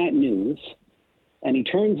receives that news, and he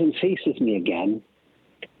turns and faces me again,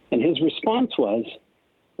 and his response was,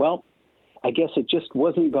 well, I guess it just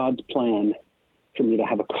wasn't God's plan for me to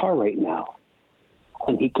have a car right now.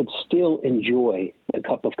 And he could still enjoy a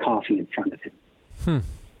cup of coffee in front of him.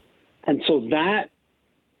 And so that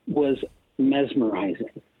was mesmerizing.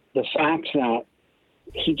 The fact that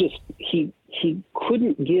he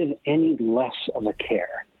couldn't give any less of a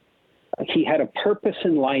care. He had a purpose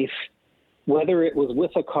in life, whether it was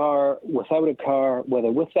with a car, without a car,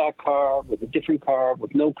 whether with that car, with a different car,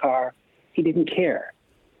 with no car, he didn't care.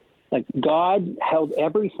 Like, God held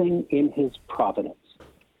everything in his providence.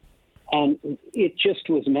 And it just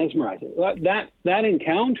was mesmerizing. That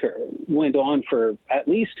encounter went on for at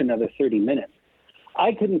least another 30 minutes.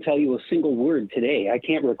 I couldn't tell you a single word today. I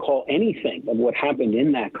can't recall anything of what happened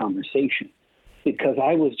in that conversation because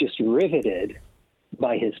I was just riveted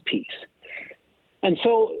by his peace. And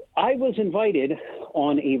so I was invited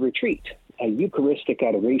on a retreat, a Eucharistic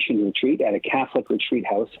adoration retreat at a Catholic retreat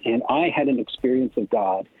house, and I had an experience of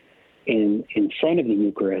God in front of the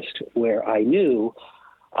Eucharist where I knew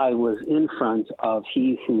I was in front of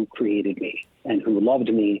He who created me and who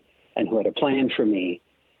loved me and who had a plan for me.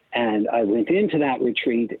 And I went into that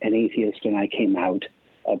retreat an atheist, and I came out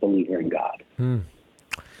a believer in God.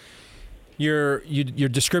 Your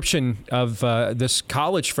description of this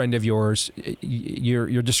college friend of yours,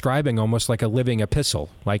 you're describing almost like a living epistle,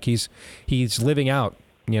 like he's living out,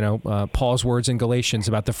 Paul's words in Galatians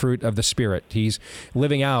about the fruit of the Spirit. He's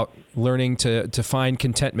living out, learning to find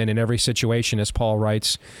contentment in every situation, as Paul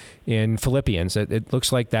writes in Philippians. It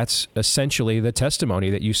looks like that's essentially the testimony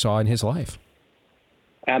that you saw in his life.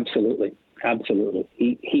 Absolutely. Absolutely.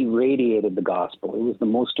 He radiated the gospel. It was the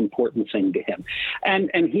most important thing to him.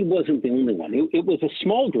 And he wasn't the only one. It was a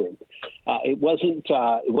small group. It wasn't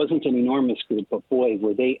an enormous group, but boy,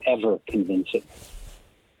 were they ever convincing.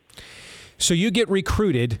 So you get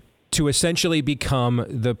recruited to essentially become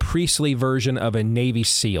the priestly version of a Navy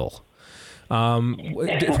SEAL.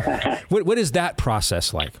 What is that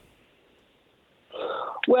process like?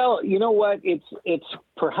 Well, you know what? It's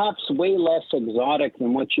perhaps way less exotic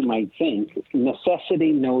than what you might think.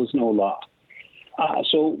 Necessity knows no law.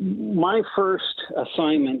 So my first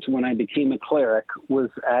assignment when I became a cleric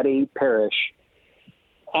was at a parish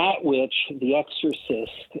at which the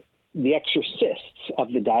exorcists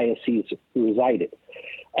of the diocese resided.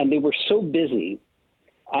 And they were so busy.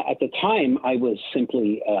 At the time, I was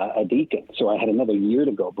simply a deacon, so I had another year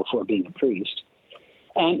to go before being a priest.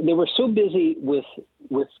 And they were so busy with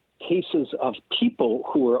cases of people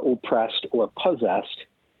who were oppressed or possessed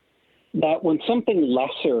that when something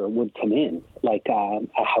lesser would come in, like a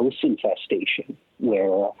house infestation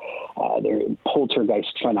where there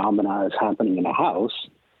poltergeist phenomena is happening in a house,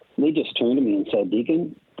 they just turned to me and said,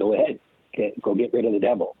 "Deacon, go ahead, go get rid of the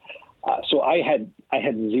devil." So I had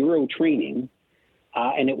zero training,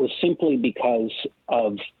 and it was simply because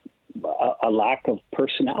of a lack of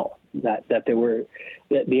personnel. That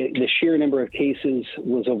the sheer number of cases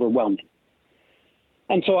was overwhelming.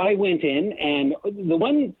 And so I went in, and the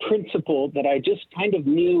one principle that I just kind of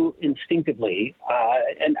knew instinctively,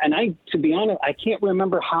 and I, to be honest, I can't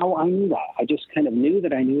remember how I knew that. I just kind of knew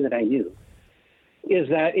that I knew that I knew, is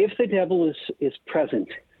that if the devil is present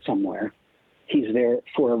somewhere, he's there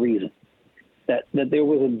for a reason. That there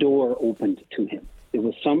was a door opened to him. There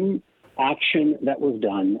was some action that was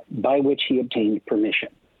done by which he obtained permission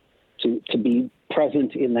to be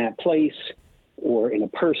present in that place or in a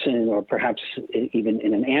person or perhaps even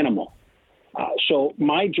in an animal. So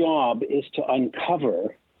my job is to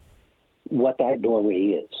uncover what that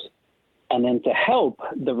doorway is and then to help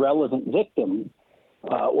the relevant victim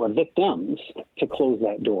or victims to close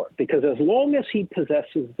that door. Because as long as he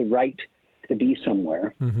possesses the right to be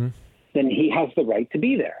somewhere, then he has the right to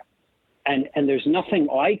be there. And there's nothing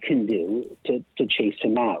I can do to chase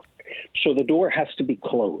him out. So the door has to be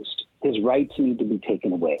closed. His rights need to be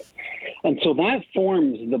taken away. And so that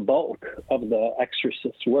forms the bulk of the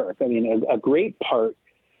exorcist's work. I mean, a great part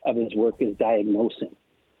of his work is diagnosing.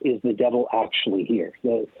 Is the devil actually here?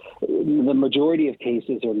 The majority of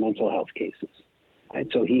cases are mental health cases. Right?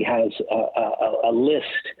 So he has a list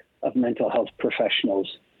of mental health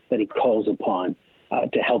professionals that he calls upon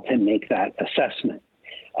to help him make that assessment.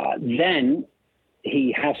 Then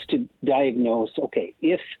he has to diagnose, okay,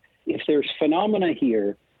 if there's phenomena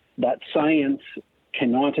here that science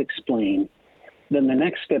cannot explain, then the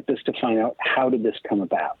next step is to find out how did this come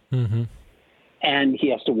about. And he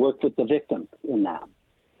has to work with the victim in that.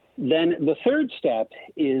 Then the third step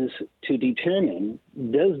is to determine,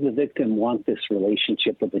 does the victim want this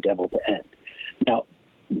relationship with the devil to end? Now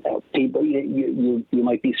people, you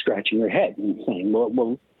might be scratching your head and saying,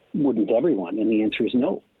 well, wouldn't everyone? And the answer is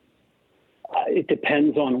no. It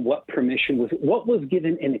depends on what permission what was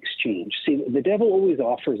given in exchange. See, the devil always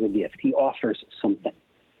offers a gift. He offers something.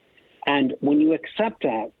 And when you accept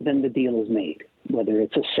that, then the deal is made, whether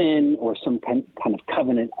it's a sin or some kind of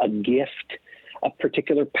covenant, a gift, a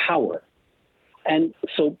particular power. And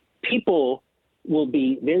so people will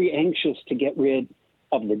be very anxious to get rid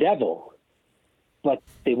of the devil, but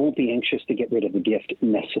they won't be anxious to get rid of the gift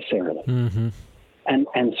necessarily.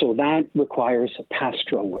 And so that requires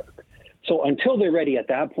pastoral work. So until they're ready at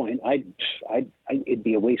that point, it'd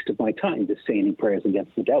be a waste of my time to say any prayers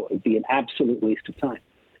against the devil. It'd be an absolute waste of time.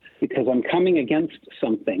 because I'm coming against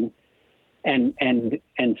something and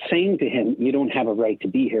saying to him, you don't have a right to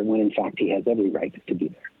be here, when in fact he has every right to be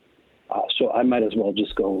there. So I might as well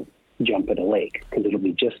just go jump in a lake, because it'll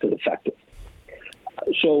be just as effective.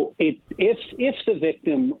 So if the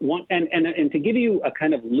victim and to give you a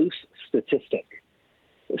kind of loose statistic,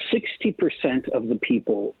 60% of the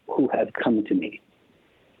people who have come to me,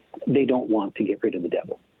 they don't want to get rid of the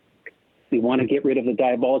devil. They want to get rid of the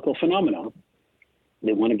diabolical phenomenon.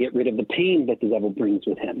 They want to get rid of the pain that the devil brings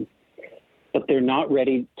with him, but they're not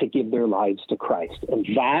ready to give their lives to Christ.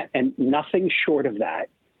 And nothing short of that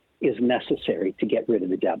is necessary to get rid of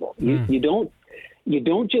the devil. You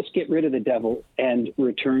don't just get rid of the devil and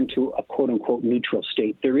return to a quote unquote neutral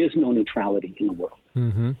state. There is no neutrality in the world.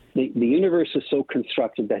 Mm-hmm. The universe is so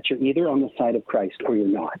constructed that you're either on the side of Christ or you're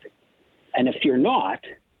not. And if you're not,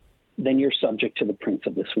 then you're subject to the prince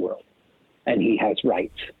of this world. And he has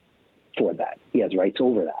rights for that. He has rights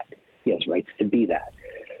over that. He has rights to be that.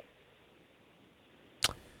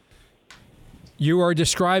 You are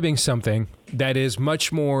describing something that is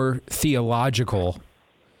much more theological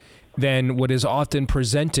than what is often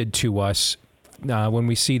presented to us when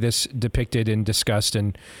we see this depicted and discussed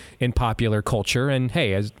in popular culture. And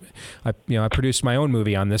hey, as I produced my own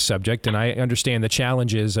movie on this subject, and I understand the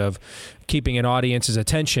challenges of keeping an audience's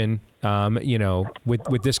attention,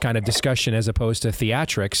 with this kind of discussion as opposed to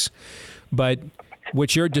theatrics. But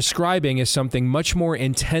what you're describing is something much more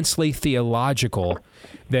intensely theological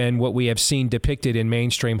than what we have seen depicted in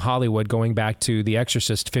mainstream Hollywood going back to The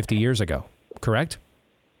Exorcist 50 years ago. Correct?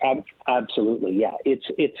 Absolutely, yeah.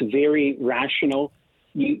 It's very rational.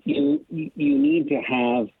 You need to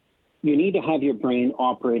have your brain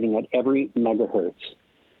operating at every megahertz,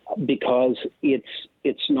 because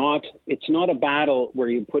it's not a battle where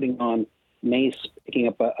you're putting on mace, picking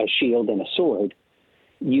up a shield and a sword.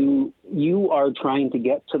 You are trying to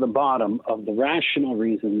get to the bottom of the rational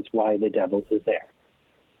reasons why the devil is there,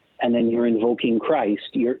 and then you're invoking Christ.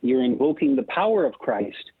 You're invoking the power of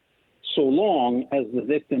Christ, so long as the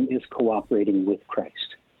victim is cooperating with Christ.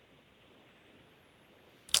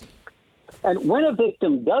 And when a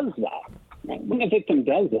victim does that,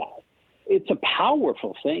 it's a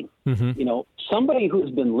powerful thing. Mm-hmm. Somebody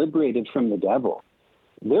who's been liberated from the devil,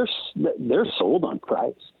 they're sold on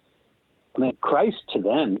Christ. I mean, Christ to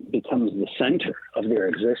them becomes the center of their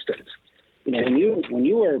existence. When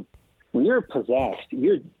you're possessed,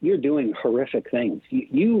 you're doing horrific things.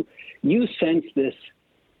 You sense this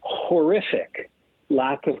horrific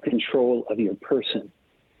lack of control of your person.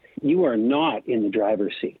 You are not in the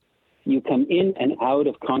driver's seat. You come in and out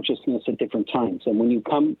of consciousness at different times. And when you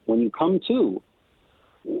come to,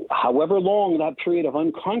 however long that period of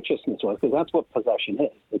unconsciousness was, because that's what possession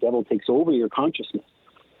is. The devil takes over your consciousness.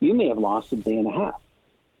 You may have lost a day and a half,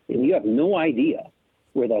 and you have no idea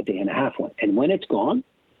where that day and a half went. And when it's gone,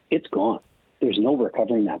 it's gone. There's no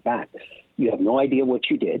recovering that back. You have no idea what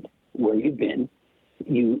you did, where you've been.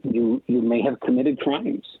 You may have committed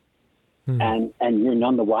crimes, and you're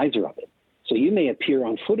none the wiser of it. So you may appear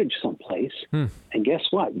on footage someplace, and guess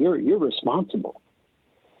what? You're responsible.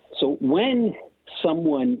 So when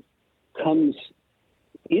someone comes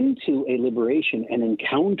into a liberation and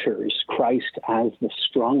encounters Christ as the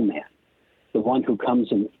strong man, the one who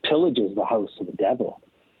comes and pillages the house of the devil,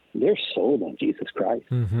 they're sold on Jesus Christ.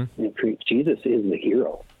 Mm-hmm. Jesus is the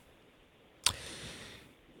hero.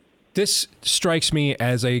 This strikes me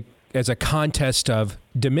as a contest of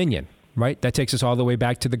dominion, right? That takes us all the way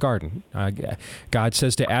back to the garden. God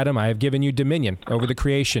says to Adam, I have given you dominion over the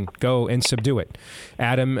creation. Go and subdue it.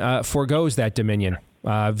 Adam forgoes that dominion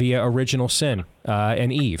via original sin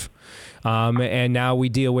and Eve. And now we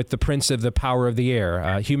deal with the prince of the power of the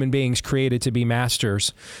air. Human beings created to be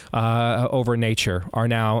masters over nature are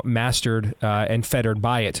now mastered and fettered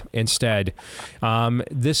by it instead.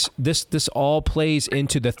 This all plays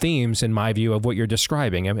into the themes, in my view, of what you're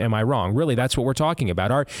describing. Am I wrong? Really, that's what we're talking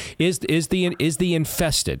about. Is the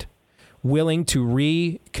infested willing to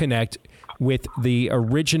reconnect with the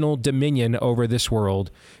original dominion over this world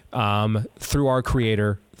through our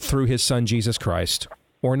Creator, through His Son, Jesus Christ,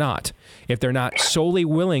 or not? If they're not solely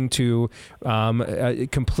willing to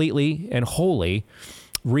completely and wholly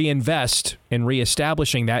reinvest in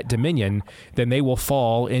reestablishing that dominion, then they will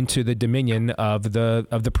fall into the dominion of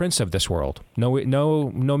the prince of this world.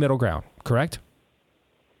 No middle ground. Correct?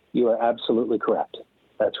 You are absolutely correct.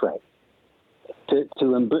 That's right.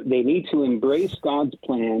 They need to embrace God's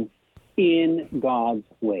plan in God's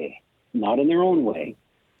way, not in their own way,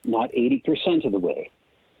 not 80% of the way,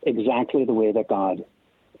 exactly the way that God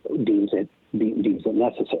deems it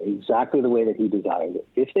necessary, exactly the way that He desires it.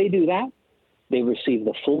 If they do that, they receive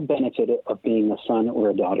the full benefit of being a son or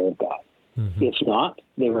a daughter of God. Mm-hmm. If not,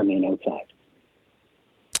 they remain outside.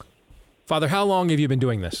 Father, how long have you been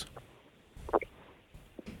doing this?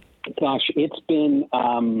 Gosh, it's been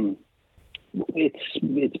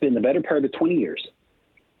it's been the better part of 20 years.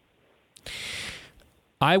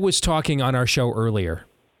 I was talking on our show earlier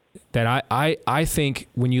that I think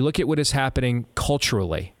when you look at what is happening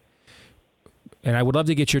culturally, and I would love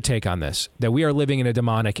to get your take on this, that we are living in a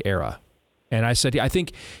demonic era. And I said, I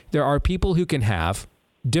think there are people who can have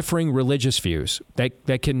differing religious views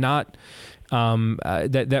that cannot,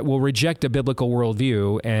 that will reject a biblical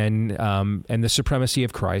worldview and the supremacy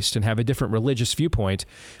of Christ and have a different religious viewpoint,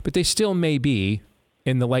 but they still may be,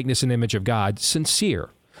 in the likeness and image of God, sincere,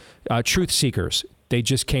 truth seekers. They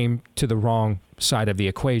just came to the wrong side of the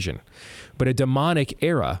equation. But a demonic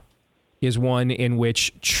era is one in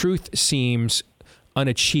which truth seems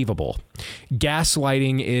unachievable.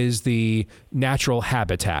 Gaslighting is the natural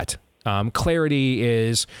habitat.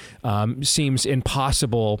 Clarity seems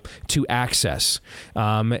impossible to access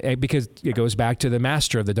because it goes back to the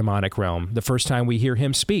master of the demonic realm. The first time we hear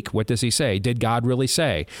him speak, what does he say? Did God really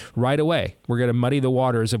say? Right away, we're going to muddy the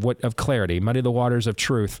waters of clarity, muddy the waters of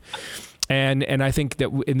truth. And I think that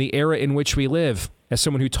in the era in which we live, as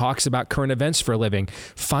someone who talks about current events for a living,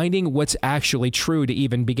 finding what's actually true to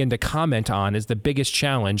even begin to comment on is the biggest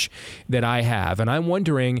challenge that I have. And I'm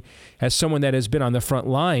wondering, as someone that has been on the front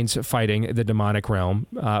lines fighting the demonic realm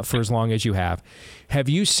for as long as you have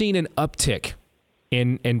you seen an uptick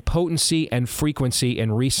in potency and frequency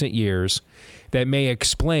in recent years that may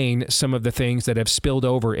explain some of the things that have spilled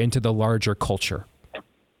over into the larger culture?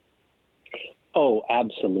 Oh,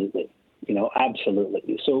 absolutely.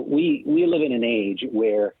 Absolutely. So we live in an age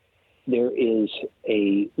where there is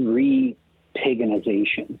a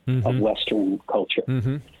re-paganization of Western culture.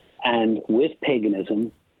 Mm-hmm. And with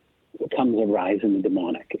paganism comes a rise in the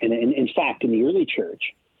demonic. And in fact, in the early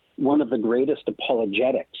church, one of the greatest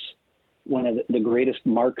apologetics, one of the greatest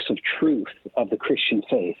marks of truth of the Christian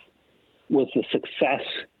faith was the success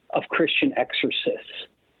of Christian exorcists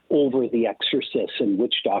over the exorcists and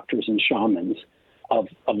witch doctors and shamans of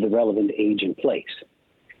the relevant age and place,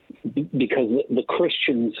 because the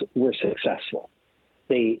Christians were successful.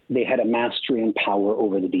 They had a mastery and power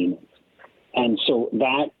over the demons. And so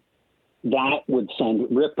that would send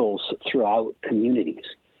ripples throughout communities.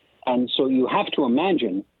 And so you have to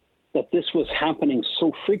imagine that this was happening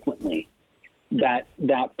so frequently that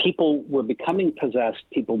people were becoming possessed,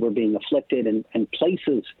 people were being afflicted, and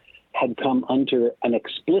places had come under an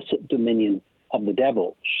explicit dominion of the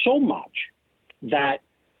devil so much that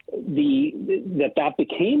that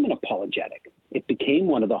became an apologetic. It became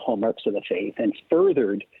one of the hallmarks of the faith and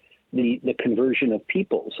furthered the conversion of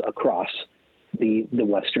peoples across the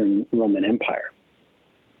Western Roman Empire.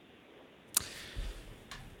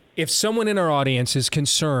 If someone in our audience is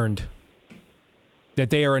concerned that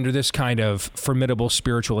they are under this kind of formidable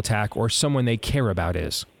spiritual attack, or someone they care about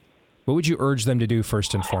is, what would you urge them to do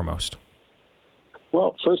first and foremost?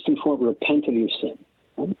 Well, first and foremost, repent of your sin.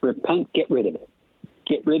 Repent, get rid of it.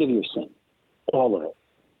 Get rid of your sin, all of it,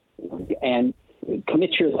 and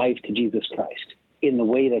commit your life to Jesus Christ in the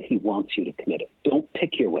way that he wants you to commit it. Don't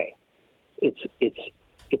pick your way. It's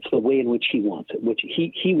the way in which he wants it, which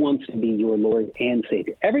he wants to be your Lord and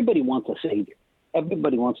Savior. Everybody wants a Savior.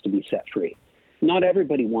 Everybody wants to be set free. Not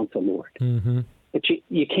everybody wants a Lord. Mm-hmm. But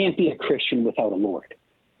you can't be a Christian without a Lord.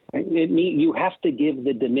 Right? You have to give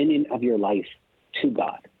the dominion of your life to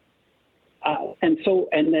God. And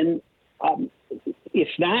then if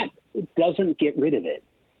that doesn't get rid of it,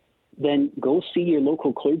 then go see your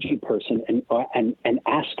local clergy person and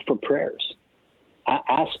ask for prayers.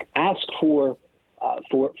 Ask for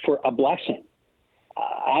a blessing.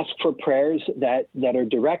 Ask for prayers that are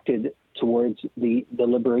directed towards the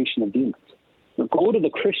liberation of demons. Go to the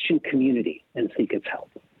Christian community and seek its help.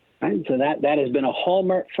 Right? So that has been a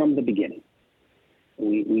hallmark from the beginning.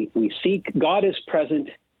 We seek, God is present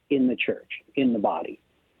in the church, in the body,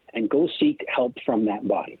 and go seek help from that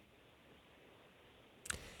body.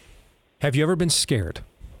 Have you ever been scared?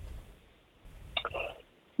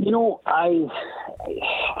 I'm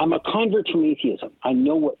a convert from atheism. I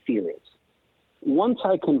know what fear is. Once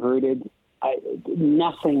I converted,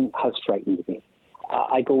 nothing has frightened me.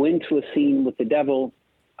 I go into a scene with the devil.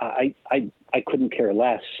 I couldn't care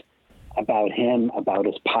less about him, about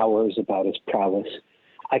his powers, about his prowess.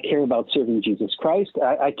 I care about serving Jesus Christ.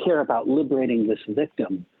 I care about liberating this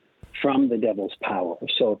victim from the devil's power.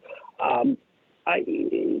 So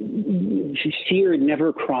fear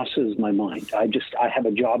never crosses my mind. I have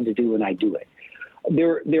a job to do and I do it.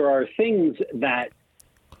 There are things that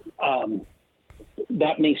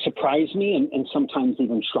that may surprise me and sometimes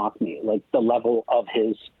even shock me, like the level of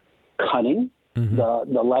his cunning,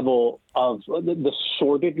 the level of the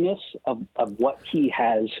sordidness of what he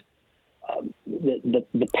has,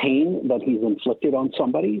 the pain that he's inflicted on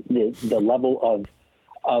somebody, the level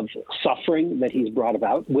of suffering that he's brought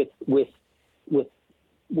about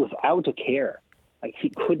without a care. Like, he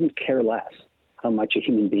couldn't care less how much a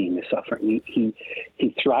human being is suffering.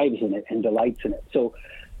 He thrives in it and delights in it. So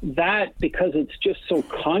that, because it's just so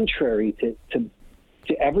contrary to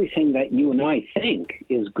everything that you and I think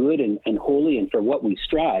is good and holy and for what we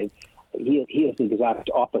strive, he is the exact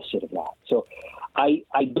opposite of that. So I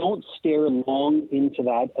don't stare long into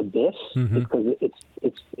that abyss because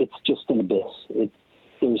it's just an abyss.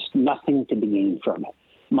 There's nothing to be gained from it.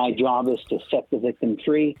 My job is to set the victim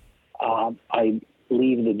free. I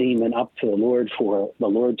leave the demon up to the Lord for the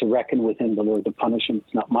Lord to reckon with him, the Lord to punish him.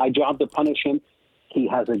 It's not my job to punish him. He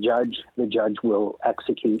has a judge. The judge will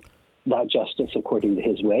execute that justice according to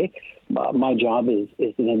his way. My job is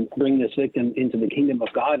to then bring this victim into the kingdom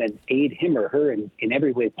of God and aid him or her in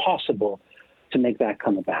every way possible to make that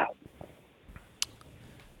come about.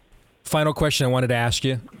 Final question I wanted to ask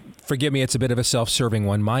you. Forgive me, it's a bit of a self-serving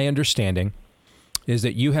one. My understanding is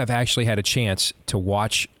that you have actually had a chance to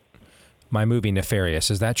watch my movie Nefarious.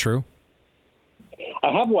 Is that true?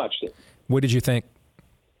 I have watched it. What did you think?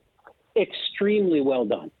 Extremely well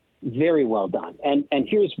done. Very well done. And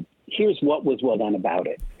here's what was well done about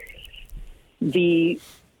it.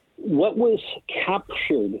 What was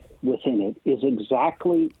captured within it is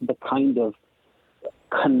exactly the kind of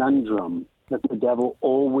conundrum that the devil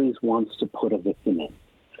always wants to put a victim in.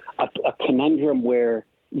 A conundrum where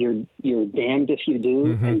you're damned if you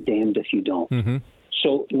do and damned if you don't.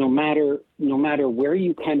 So no matter where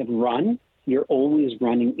you kind of run, you're always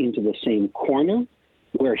running into the same corner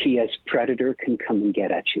where he as predator can come and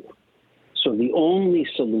get at you. So the only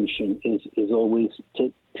solution is always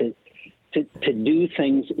to do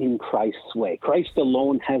things in Christ's way. Christ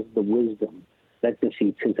alone has the wisdom that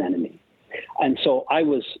defeats his enemy. And so I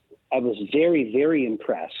was very, very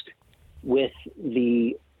impressed with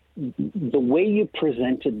the way you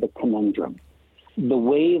presented the conundrum, the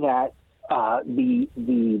way that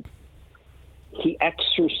he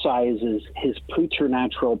exercises his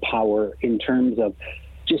preternatural power in terms of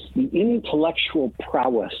just the intellectual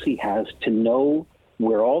prowess he has to know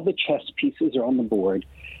where all the chess pieces are on the board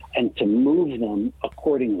and to move them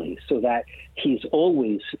accordingly so that he's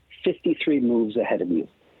always 53 moves ahead of you.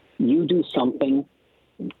 You do something,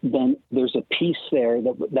 then there's a piece there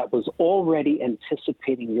that was already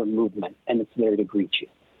anticipating your movement, and it's there to greet you.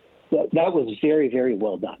 That was very, very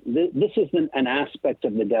well done. This is an aspect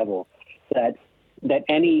of the devil that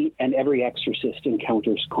any and every exorcist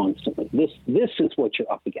encounters constantly. This is what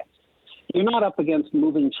you're up against. You're not up against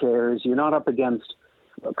moving chairs. You're not up against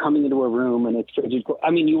coming into a room and it's frigid.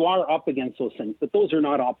 I mean, you are up against those things, but those are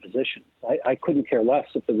not oppositions. I couldn't care less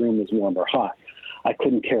if the room is warm or hot. I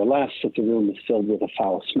couldn't care less if the room is filled with a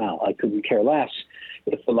foul smell. I couldn't care less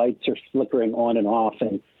if the lights are flickering on and off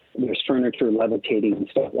and there's furniture levitating and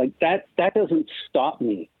stuff like that. That doesn't stop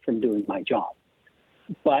me from doing my job.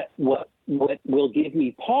 But what will give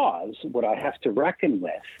me pause, what I have to reckon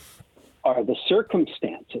with, are the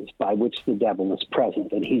circumstances by which the devil is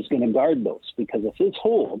present. And he's going to guard those, because if his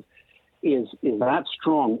hold is that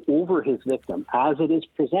strong over his victim, as it is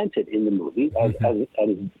presented in the movie, as it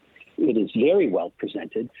is very well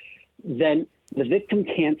presented, then the victim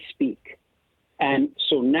can't speak. And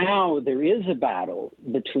so now there is a battle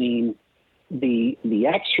between the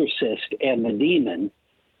exorcist and the demon,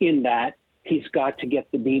 in that he's got to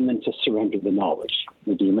get the demon to surrender the knowledge.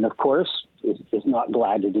 The demon, of course, is not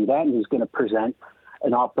glad to do that, and he's going to present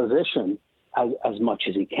an opposition as much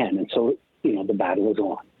as he can. And so, the battle is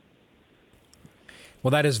on. Well,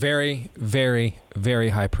 that is very, very, very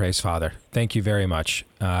high praise, Father. Thank you very much.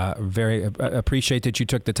 Very appreciate that you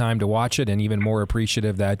took the time to watch it, and even more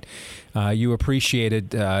appreciative that you appreciated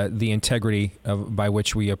the integrity by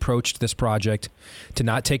which we approached this project, to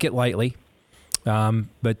not take it lightly,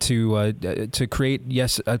 but to create,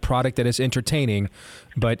 yes, a product that is entertaining,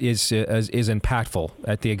 but is impactful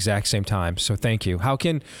at the exact same time. So thank you.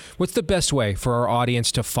 What's the best way for our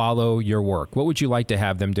audience to follow your work? What would you like to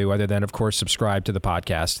have them do, other than, of course, subscribe to the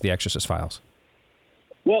podcast, The Exorcist Files?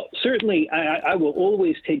 Well, certainly, I will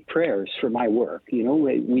always take prayers for my work. We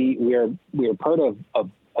are part of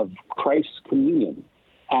Christ's communion.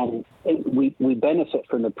 And we benefit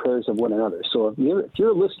from the prayers of one another. So if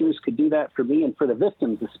your listeners could do that for me and for the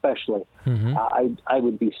victims especially, I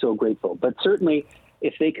would be so grateful. But certainly,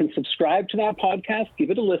 if they can subscribe to that podcast,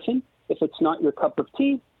 give it a listen. If it's not your cup of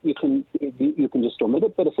tea, you can just omit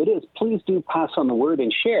it. But if it is, please do pass on the word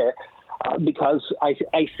and share, because I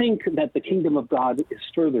think that the kingdom of God is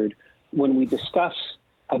furthered when we discuss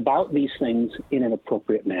about these things in an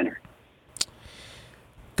appropriate manner.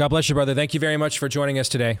 God bless you, brother. Thank you very much for joining us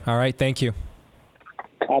today. All right. Thank you.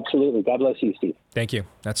 Absolutely. God bless you, Steve. Thank you.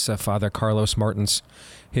 That's Father Carlos Martins,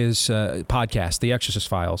 his podcast, The Exorcist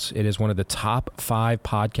Files. It is one of the top 5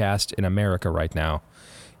 podcasts in America right now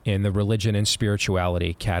in the religion and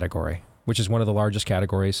spirituality category, which is one of the largest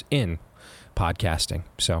categories in podcasting.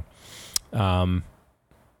 So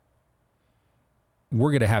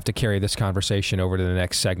we're going to have to carry this conversation over to the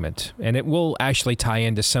next segment. And it will actually tie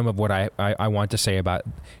into some of what I want to say about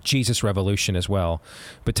Jesus Revolution as well.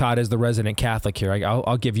 But Todd, as the resident Catholic here,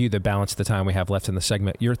 I'll give you the balance of the time we have left in the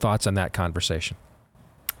segment. Your thoughts on that conversation?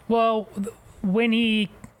 Well, when he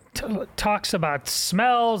talks about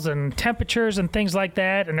smells and temperatures and things like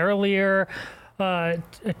that, and earlier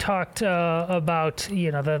talked about,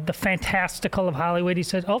 the fantastical of Hollywood, he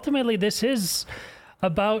said, ultimately, this is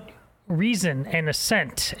about reason and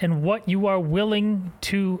assent and what you are willing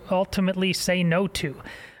to ultimately say no to.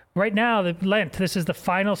 Right now, Lent, this is the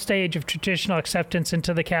final stage of traditional acceptance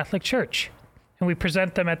into the Catholic Church. And we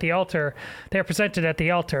present them at the altar. They're presented at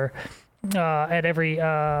the altar at every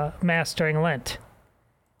Mass during Lent.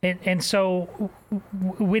 And so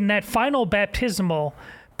when that final baptismal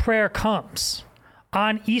prayer comes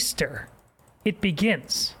on Easter, it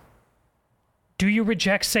begins. Do you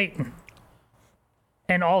reject Satan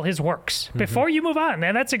and all his works before you move on?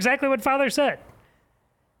 And that's exactly what Father said.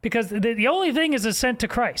 Because the only thing is assent to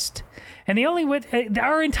Christ. And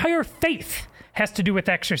our entire faith has to do with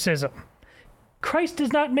exorcism. Christ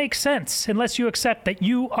does not make sense unless you accept that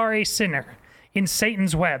you are a sinner in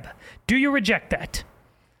Satan's web. Do you reject that?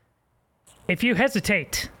 If you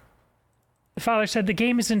hesitate, the Father said the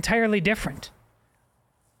game is entirely different.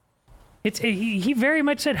 He very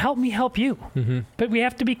much said, help me help you. Mm-hmm. But we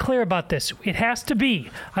have to be clear about this. It has to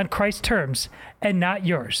be on Christ's terms and not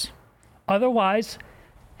yours. Otherwise,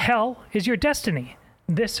 hell is your destiny,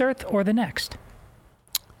 this earth or the next.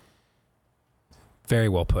 Very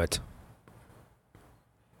well put.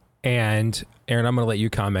 And Aaron, I'm going to let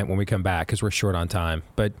you comment when we come back because we're short on time.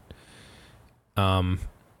 But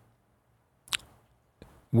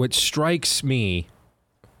what strikes me,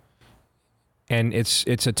 and it's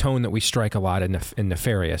a tone that we strike a lot in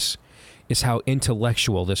Nefarious, is how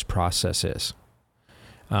intellectual this process is.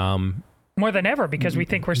 More than ever, because we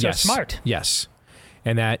think we're so smart. Yes,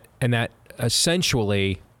 and that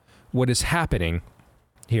essentially what is happening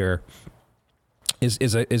here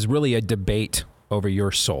is really a debate over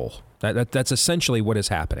your soul. That's essentially what is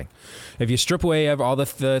happening. If you strip away all the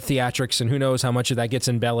theatrics and who knows how much of that gets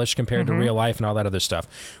embellished compared to real life and all that other stuff,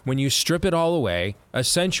 when you strip it all away,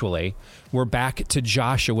 essentially, we're back to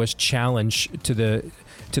Joshua's challenge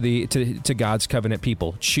to God's covenant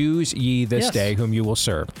people. Choose ye this day whom you will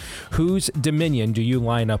serve. Whose dominion do you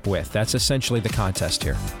line up with? That's essentially the contest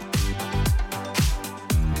here.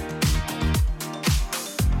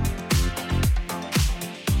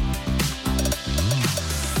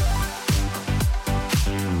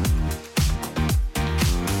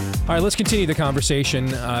 All right, let's continue the conversation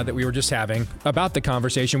that we were just having about the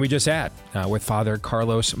conversation we just had with Father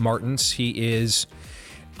Carlos Martins. He is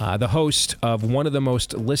the host of one of the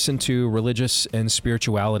most listened to religious and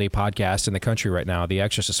spirituality podcasts in the country right now, The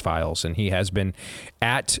Exorcist Files. And he has been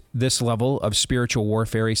at this level of spiritual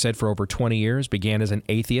warfare, he said, for over 20 years, began as an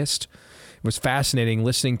atheist. It was fascinating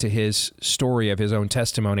listening to his story of his own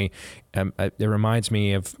testimony. It reminds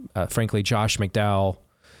me of, frankly, Josh McDowell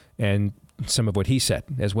and some of what he said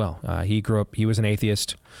as well. He grew up, he was an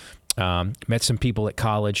atheist, met some people at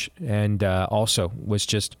college, and also was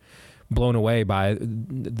just blown away by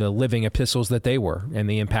the living epistles that they were and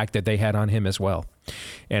the impact that they had on him as well.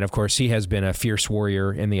 And of course, he has been a fierce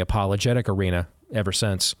warrior in the apologetic arena ever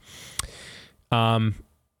since. Some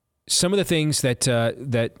of the things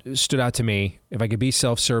that stood out to me, if I could be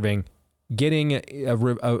self-serving, getting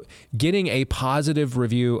a positive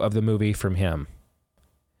review of the movie from him,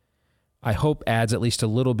 I hope adds at least a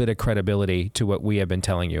little bit of credibility to what we have been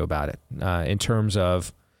telling you about it, in terms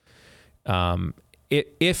of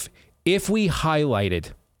if we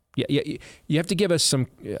highlighted, you have to give us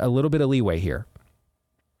a little bit of leeway here.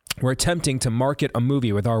 We're attempting to market a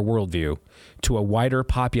movie with our worldview to a wider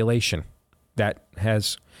population that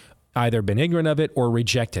has either been ignorant of it or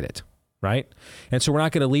rejected it, right? And so we're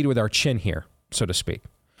not going to lead with our chin here, so to speak.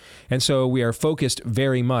 And so we are focused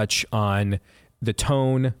very much on the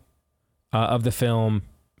tone of the film,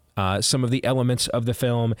 some of the elements of the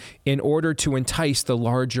film, in order to entice the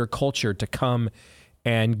larger culture to come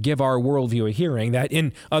and give our worldview a hearing that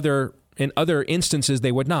in other instances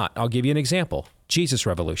they would not. I'll give you an example. Jesus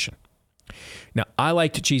Revolution. Now, I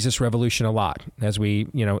liked Jesus Revolution a lot as we,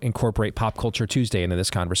 incorporate Pop Culture Tuesday into this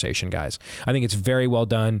conversation, guys. I think it's very well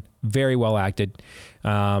done, very well acted.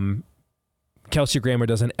 Kelsey Grammer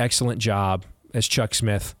does an excellent job as Chuck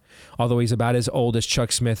Smith, although he's about as old as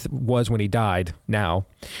Chuck Smith was when he died now,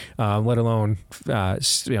 let alone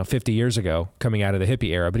 50 years ago, coming out of the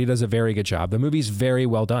hippie era. But he does a very good job. The movie's very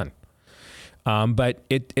well done. But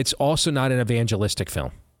it's also not an evangelistic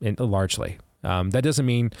film, largely. That doesn't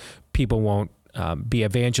mean people won't be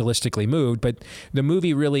evangelistically moved, but the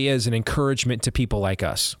movie really is an encouragement to people like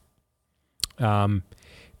us. And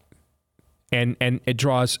it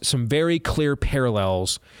draws some very clear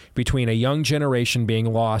parallels between a young generation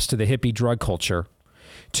being lost to the hippie drug culture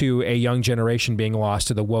to a young generation being lost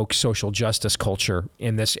to the woke social justice culture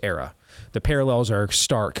in this era. The parallels are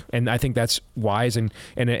stark, and I think that's wise and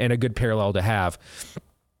a good parallel to have.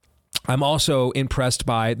 I'm also impressed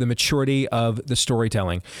by the maturity of the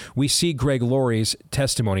storytelling. We see Greg Laurie's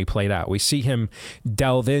testimony played out. We see him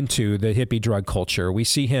delve into the hippie drug culture. We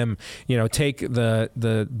see him, take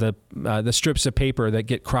the strips of paper that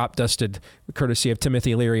get crop dusted, courtesy of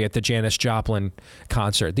Timothy Leary at the Janis Joplin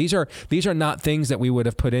concert. These are not things that we would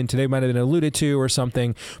have put into. They might have been alluded to or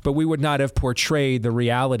something, but we would not have portrayed the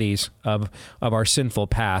realities of our sinful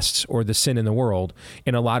pasts or the sin in the world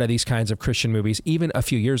in a lot of these kinds of Christian movies, even a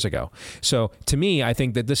few years ago. So to me, I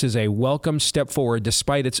think that this is a welcome step forward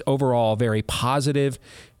despite its overall very positive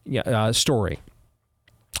story.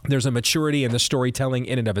 There's a maturity in the storytelling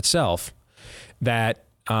in and of itself that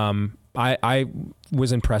I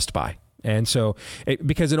was impressed by. And so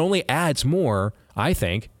because it only adds more, I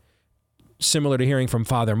think, similar to hearing from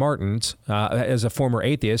Father Martins as a former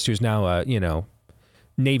atheist who's now,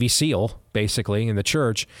 Navy SEAL, basically, in the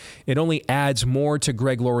church, it only adds more to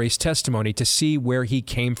Greg Laurie's testimony to see where he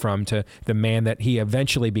came from to the man that he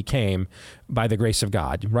eventually became by the grace of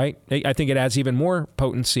God, right? I think it adds even more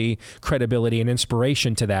potency, credibility, and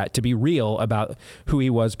inspiration to that, to be real about who he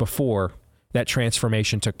was before that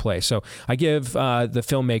transformation took place. So I give the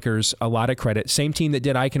filmmakers a lot of credit. Same team that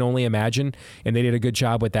did I Can Only Imagine, and they did a good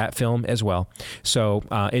job with that film as well. So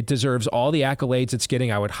it deserves all the accolades it's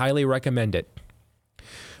getting. I would highly recommend it.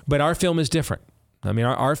 But our film is different. I mean,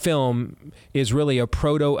 our film is really a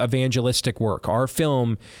proto-evangelistic work. Our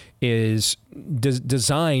film is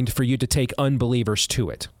designed for you to take unbelievers to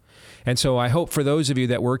it. And so I hope for those of you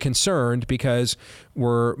that were concerned because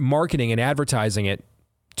we're marketing and advertising it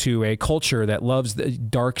to a culture that loves the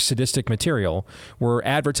dark, sadistic material, we're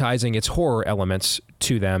advertising its horror elements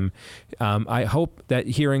to them. I hope that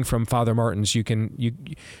hearing from Father Martins,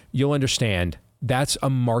 you'll understand that's a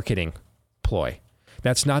marketing ploy.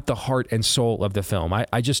 That's not the heart and soul of the film.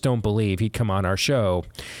 I just don't believe he'd come on our show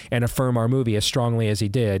and affirm our movie as strongly as he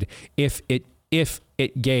did if it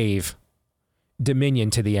gave dominion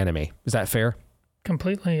to the enemy. Is that fair?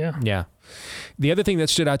 Completely, yeah. Yeah. The other thing that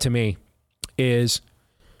stood out to me is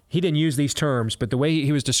he didn't use these terms, but the way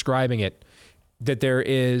he was describing it, that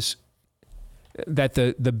the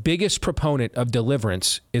biggest proponent of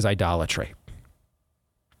deliverance is idolatry.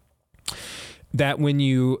 That when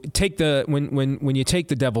you take when you take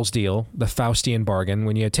the devil's deal, the Faustian bargain,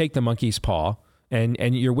 when you take the monkey's paw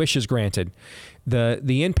and your wish is granted,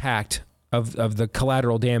 the impact of the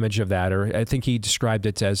collateral damage of that, or I think he described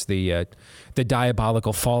it as the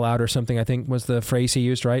diabolical fallout or something, I think was the phrase he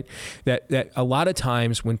used, right? That a lot of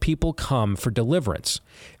times when people come for deliverance,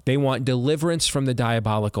 they want deliverance from the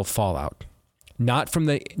diabolical fallout, not from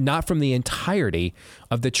the entirety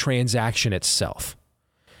of the transaction itself.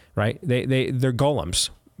 Right? They're golems,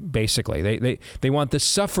 basically. They want the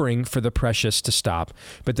suffering for the precious to stop,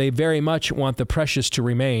 but they very much want the precious to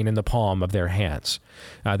remain in the palm of their hands.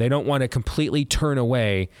 They don't want to completely turn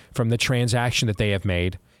away from the transaction that they have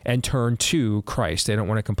made and turn to Christ. They don't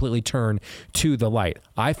want to completely turn to the light.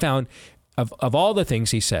 I found, of all the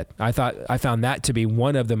things he said, I found that to be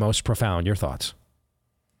one of the most profound. Your thoughts?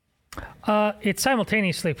 It's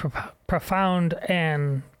simultaneously profound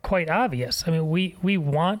and quite obvious. I mean, we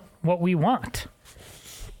want what we want.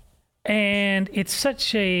 And it's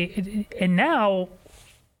such and now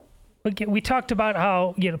we talked about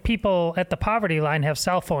how, people at the poverty line have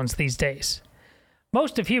cell phones these days.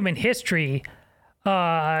 Most of human history,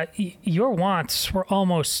 your wants were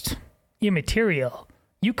almost immaterial.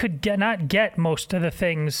 You could not get most of the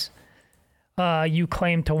things you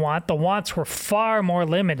claim to want. The wants were far more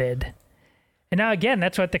limited. And now, again,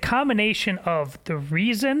 that's what the combination of the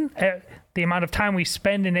reason, the amount of time we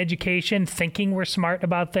spend in education thinking we're smart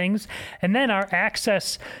about things, and then our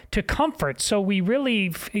access to comfort. So we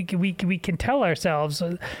really, we can tell ourselves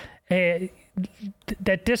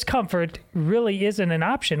that discomfort really isn't an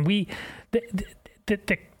option.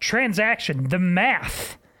 The transaction, the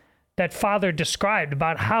math that Father described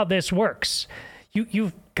about how this works,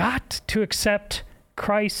 you've got to accept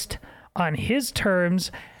Christ on his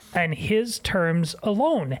terms and his terms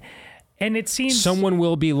alone. And it seems someone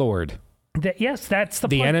will be Lord. Yes, that's the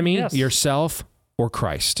point. Enemy, yes. yourself, or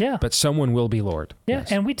Christ. Yeah. But someone will be Lord. Yeah,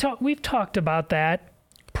 Yes. and we've talked about that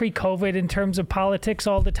pre-COVID in terms of politics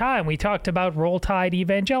all the time. We talked about roll tide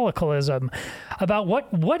evangelicalism, about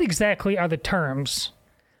what exactly are the terms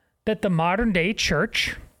that the modern day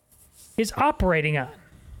church is operating on.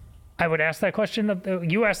 I would ask that question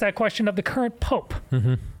you asked that question of the current Pope.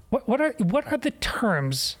 Mm-hmm. What are the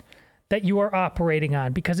terms that you are operating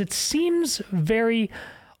on? Because it seems very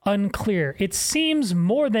unclear. It seems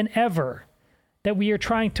more than ever that we are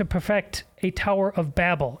trying to perfect a Tower of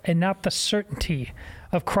Babel and not the certainty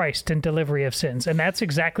of Christ and delivery of sins. And that's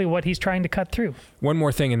exactly what he's trying to cut through. One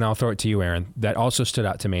more thing, and then I'll throw it to you, Aaron, that also stood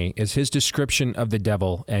out to me is his description of the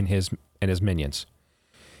devil and his minions.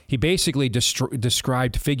 He basically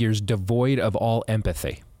described figures devoid of all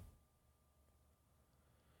empathy.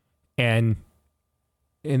 And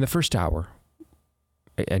in the first hour,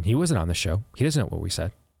 and he wasn't on the show, he doesn't know what we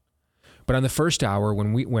said, but on the first hour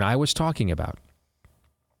when I was talking about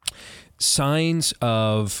signs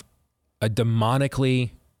of a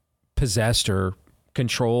demonically possessed or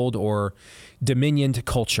controlled or dominioned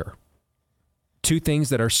culture, two things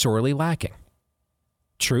that are sorely lacking.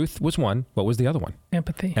 Truth was one. What was the other one?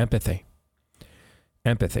 Empathy.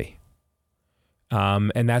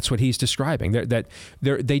 And that's what he's describing.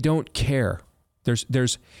 They don't care.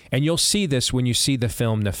 And you'll see this when you see the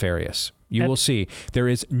film Nefarious. You will see there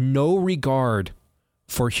is no regard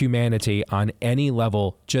for humanity on any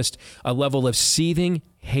level, just a level of seething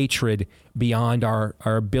hatred beyond our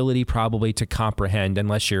ability probably to comprehend,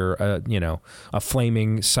 unless you're a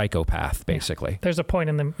flaming psychopath, basically. Yeah. There's a point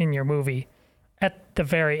in your movie at the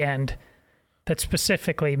very end that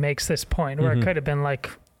specifically makes this point where it could have been like,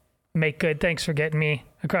 make good, thanks for getting me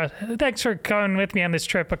across, thanks for going with me on this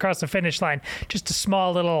trip across the finish line, just a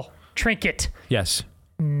small little trinket. Yes.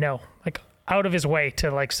 No, like out of his way to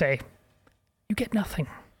like say, you get nothing.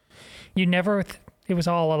 You never, it was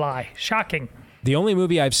all a lie. Shocking. The only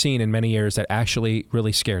movie I've seen in many years that actually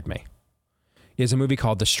really scared me is a movie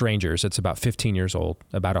called The Strangers. It's about 15 years old,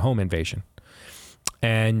 about a home invasion.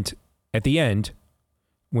 And at the end,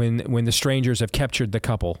 when the strangers have captured the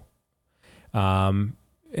couple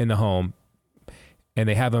in the home, and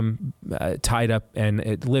they have them tied up,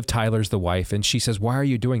 and Liv Tyler's the wife, and she says, "Why are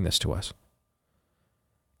you doing this to us?"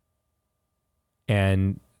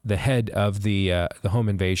 And the head of the home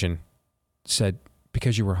invasion said,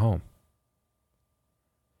 "Because you were home."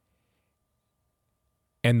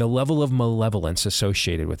 And the level of malevolence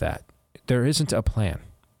associated with that, there isn't a plan.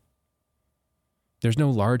 There's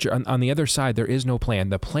no larger, on the other side, there is no plan.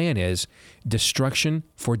 The plan is destruction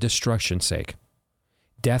for destruction's sake,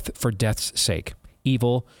 death for death's sake,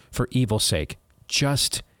 evil for evil's sake,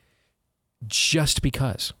 just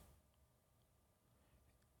because.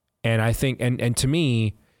 And I think, and to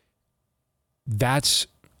me, that's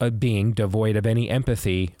a being devoid of any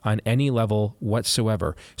empathy on any level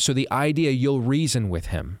whatsoever. So the idea you'll reason with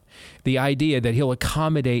him, the idea that he'll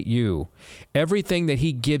accommodate you, everything that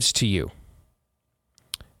he gives to you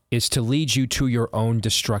is to lead you to your own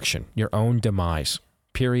destruction, your own demise.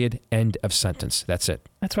 Period. End of sentence. That's it.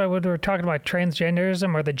 That's why when we're talking about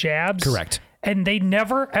transgenderism or the jabs. Correct. And they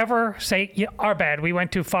never, ever say, yeah, our bad, we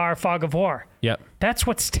went too far, fog of war. Yep. That's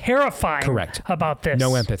what's terrifying Correct. about this.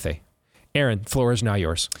 No empathy. Aaron, floor is now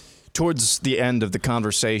yours. Towards the end of the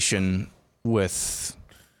conversation with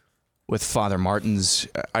Father Martins,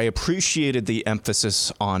 I appreciated the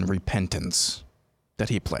emphasis on repentance that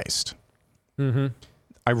he placed. Mm-hmm.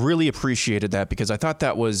 I really appreciated that because I thought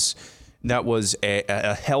that was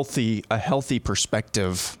a healthy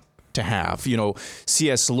perspective to have. You know,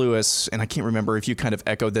 C.S. Lewis, and I can't remember if you kind of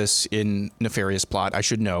echo this in Nefarious Plot. I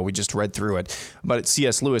should know. We just read through it. But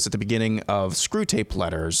C.S. Lewis at the beginning of Screwtape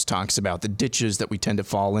Letters talks about the ditches that we tend to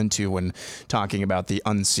fall into when talking about the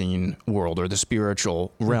unseen world or the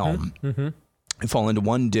spiritual realm. Mm-hmm. You fall into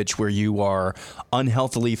one ditch where you are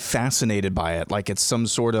unhealthily fascinated by it, like it's some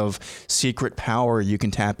sort of secret power you can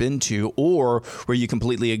tap into, or where you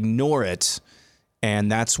completely ignore it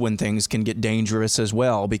And that's when things can get dangerous as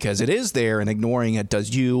well, because it is there, and ignoring it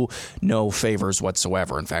does you no favors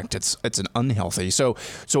whatsoever. In fact, it's an unhealthy. So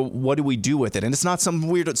what do we do with it? And it's not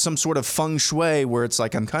some sort of feng shui where it's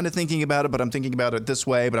like, I'm kind of thinking about it, but I'm thinking about it this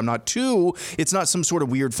way, but I'm not too. It's not some sort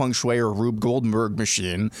of weird feng shui or Rube Goldberg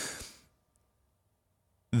machine.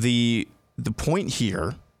 The point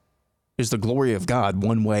here is the glory of God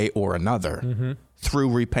one way or another.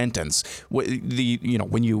 Through repentance.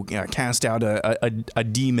 When you cast out a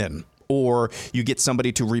demon, or you get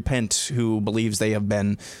somebody to repent who believes they have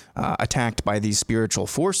been attacked by these spiritual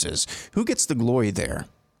forces, who gets the glory there?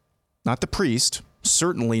 Not the priest,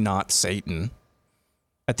 certainly not Satan.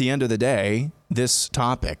 At the end of the day, this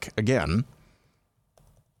topic, again,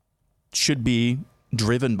 should be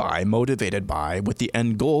driven by, motivated by, with the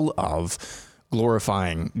end goal of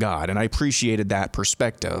glorifying God. And I appreciated that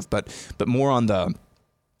perspective, but more on that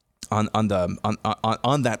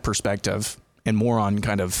perspective, and more on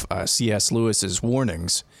kind of C.S. Lewis's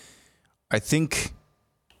warnings. I think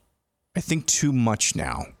too much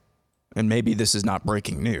now, and maybe this is not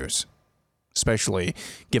breaking news, especially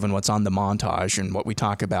given what's on the montage and what we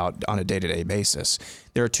talk about on a day-to-day basis.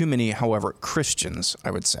 There are too many, however, Christians,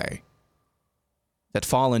 I would say, that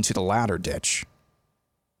fall into the latter ditch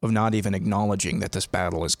of not even acknowledging that this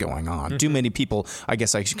battle is going on. Too many people, I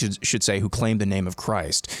guess I should say, who claim the name of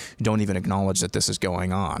Christ, don't even acknowledge that this is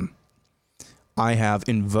going on. I have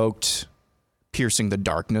invoked Piercing the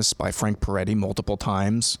Darkness by Frank Peretti multiple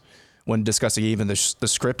times when discussing even the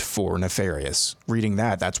script for Nefarious. Reading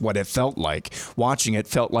that's what it felt like. Watching it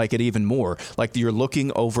felt like it even more, like you're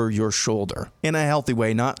looking over your shoulder in a healthy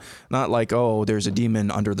way, not like, oh, there's a demon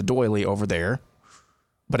under the doily over there,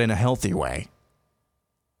 but in a healthy way.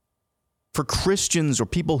 For Christians or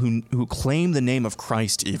people who claim the name of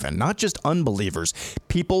Christ even, not just unbelievers,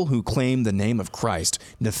 people who claim the name of Christ,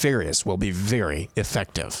 Nefarious will be very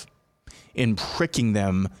effective in pricking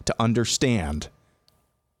them to understand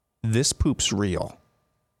this poop's real.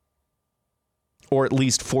 Or at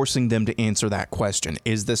least forcing them to answer that question,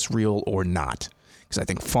 is this real or not? Because I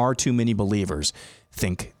think far too many believers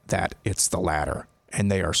think that it's the latter, and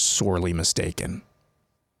they are sorely mistaken.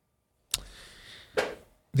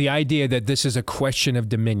 The idea that this is a question of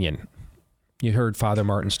dominion. You heard Father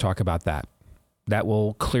Martins talk about that. That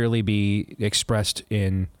will clearly be expressed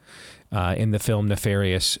in the film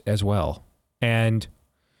Nefarious as well. And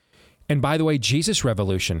by the way, Jesus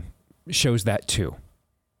Revolution shows that too.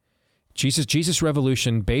 Jesus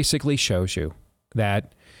Revolution basically shows you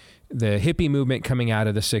that the hippie movement coming out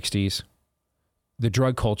of the 60s, the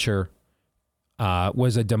drug culture,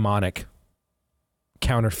 was a demonic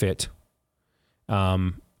counterfeit.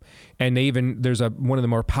 And there's one of the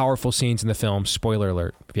more powerful scenes in the film, spoiler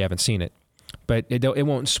alert if you haven't seen it, but it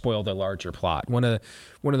won't spoil the larger plot. One of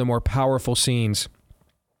the more powerful scenes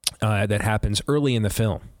that happens early in the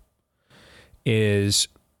film is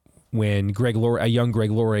when a young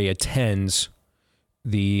Greg Laurie attends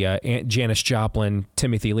the Janis Joplin,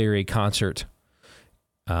 Timothy Leary concert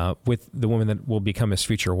with the woman that will become his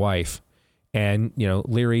future wife. And,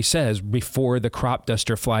 Leary says before the crop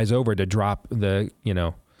duster flies over to drop the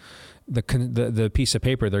piece of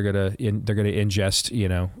paper they're gonna ingest,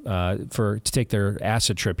 to take their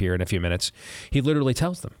acid trip here in a few minutes, he literally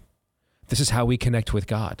tells them, this is how we connect with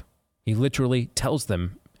God. He literally tells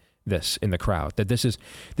them this in the crowd, that this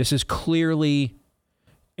is clearly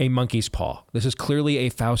a monkey's paw. This is clearly a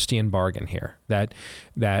Faustian bargain here. That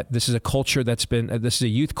this is a culture this is a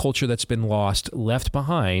youth culture that's been left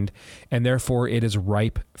behind, and therefore it is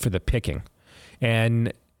ripe for the picking.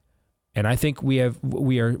 And I think we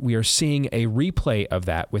are seeing a replay of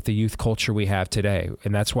that with the youth culture we have today,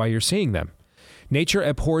 and that's why you're seeing them. Nature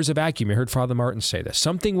abhors a vacuum. You heard Father Martin say this.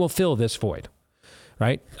 Something will fill this void.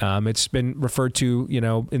 Right? It's been referred to,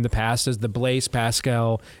 in the past as the Blaise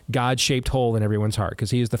Pascal God-shaped hole in everyone's heart, because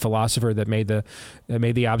he is the philosopher that made the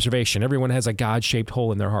observation. Everyone has a God-shaped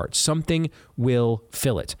hole in their heart. Something will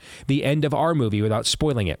fill it. The end of our movie, without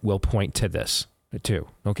spoiling it, will point to this too.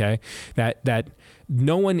 Okay, that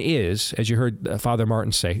no one is, as you heard Father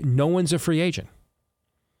Martin say, no one's a free agent,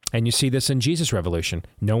 and you see this in Jesus Revolution.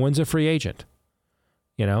 No one's a free agent.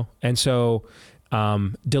 And so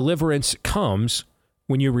deliverance comes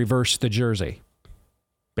when you reverse the jersey,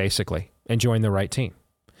 basically, and join the right team.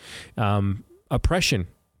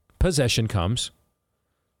 Possession comes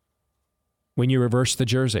when you reverse the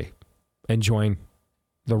jersey and join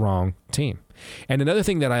the wrong team. And another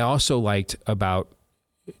thing that I also liked about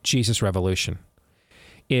Jesus Revolution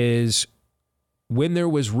is when there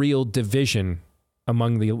was real division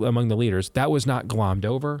among the leaders, that was not glommed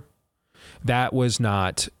over. That was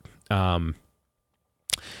not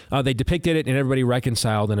They depicted it and everybody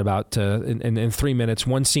reconciled in about in 3 minutes,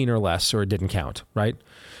 one scene or less, or it didn't count, right?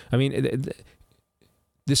 I mean,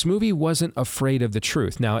 this movie wasn't afraid of the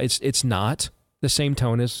truth. Now, it's not the same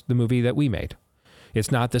tone as the movie that we made.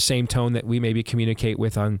 It's not the same tone that we maybe communicate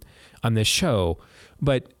with on this show,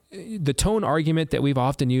 but the tone argument that we've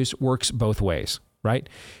often used works both ways, right?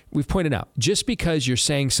 We've pointed out, just because you're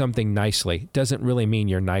saying something nicely doesn't really mean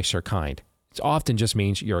you're nice or kind. It often just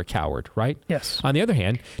means you're a coward, right? Yes. On the other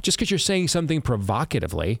hand, just because you're saying something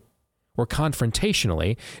provocatively or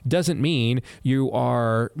confrontationally doesn't mean you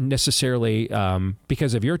are necessarily,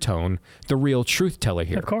 because of your tone, the real truth teller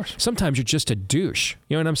here. Of course. Sometimes you're just a douche.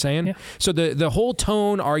 You know what I'm saying? Yeah. So the whole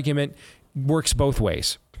tone argument works both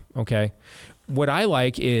ways, okay? What I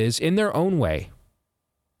like is, in their own way,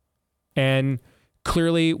 and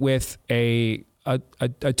clearly with a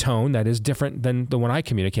tone that is different than the one I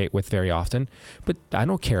communicate with very often, but I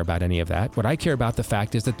don't care about any of that. What I care about, the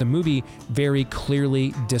fact is that the movie very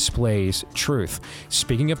clearly displays truth.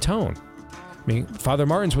 Speaking of tone, I mean, Father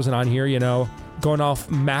Martins wasn't on here, going off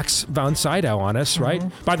Max von Sydow on us, right?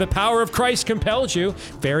 By the power of Christ compels you.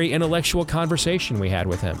 Very intellectual conversation we had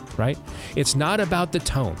with him, right? It's not about the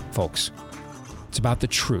tone, folks. It's about the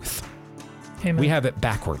truth. Amen. We have it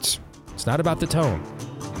backwards. It's not about the tone.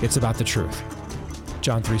 It's about the truth.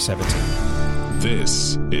 John 3:17.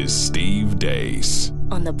 This is Steve Deace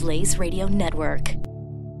on the Blaze Radio Network.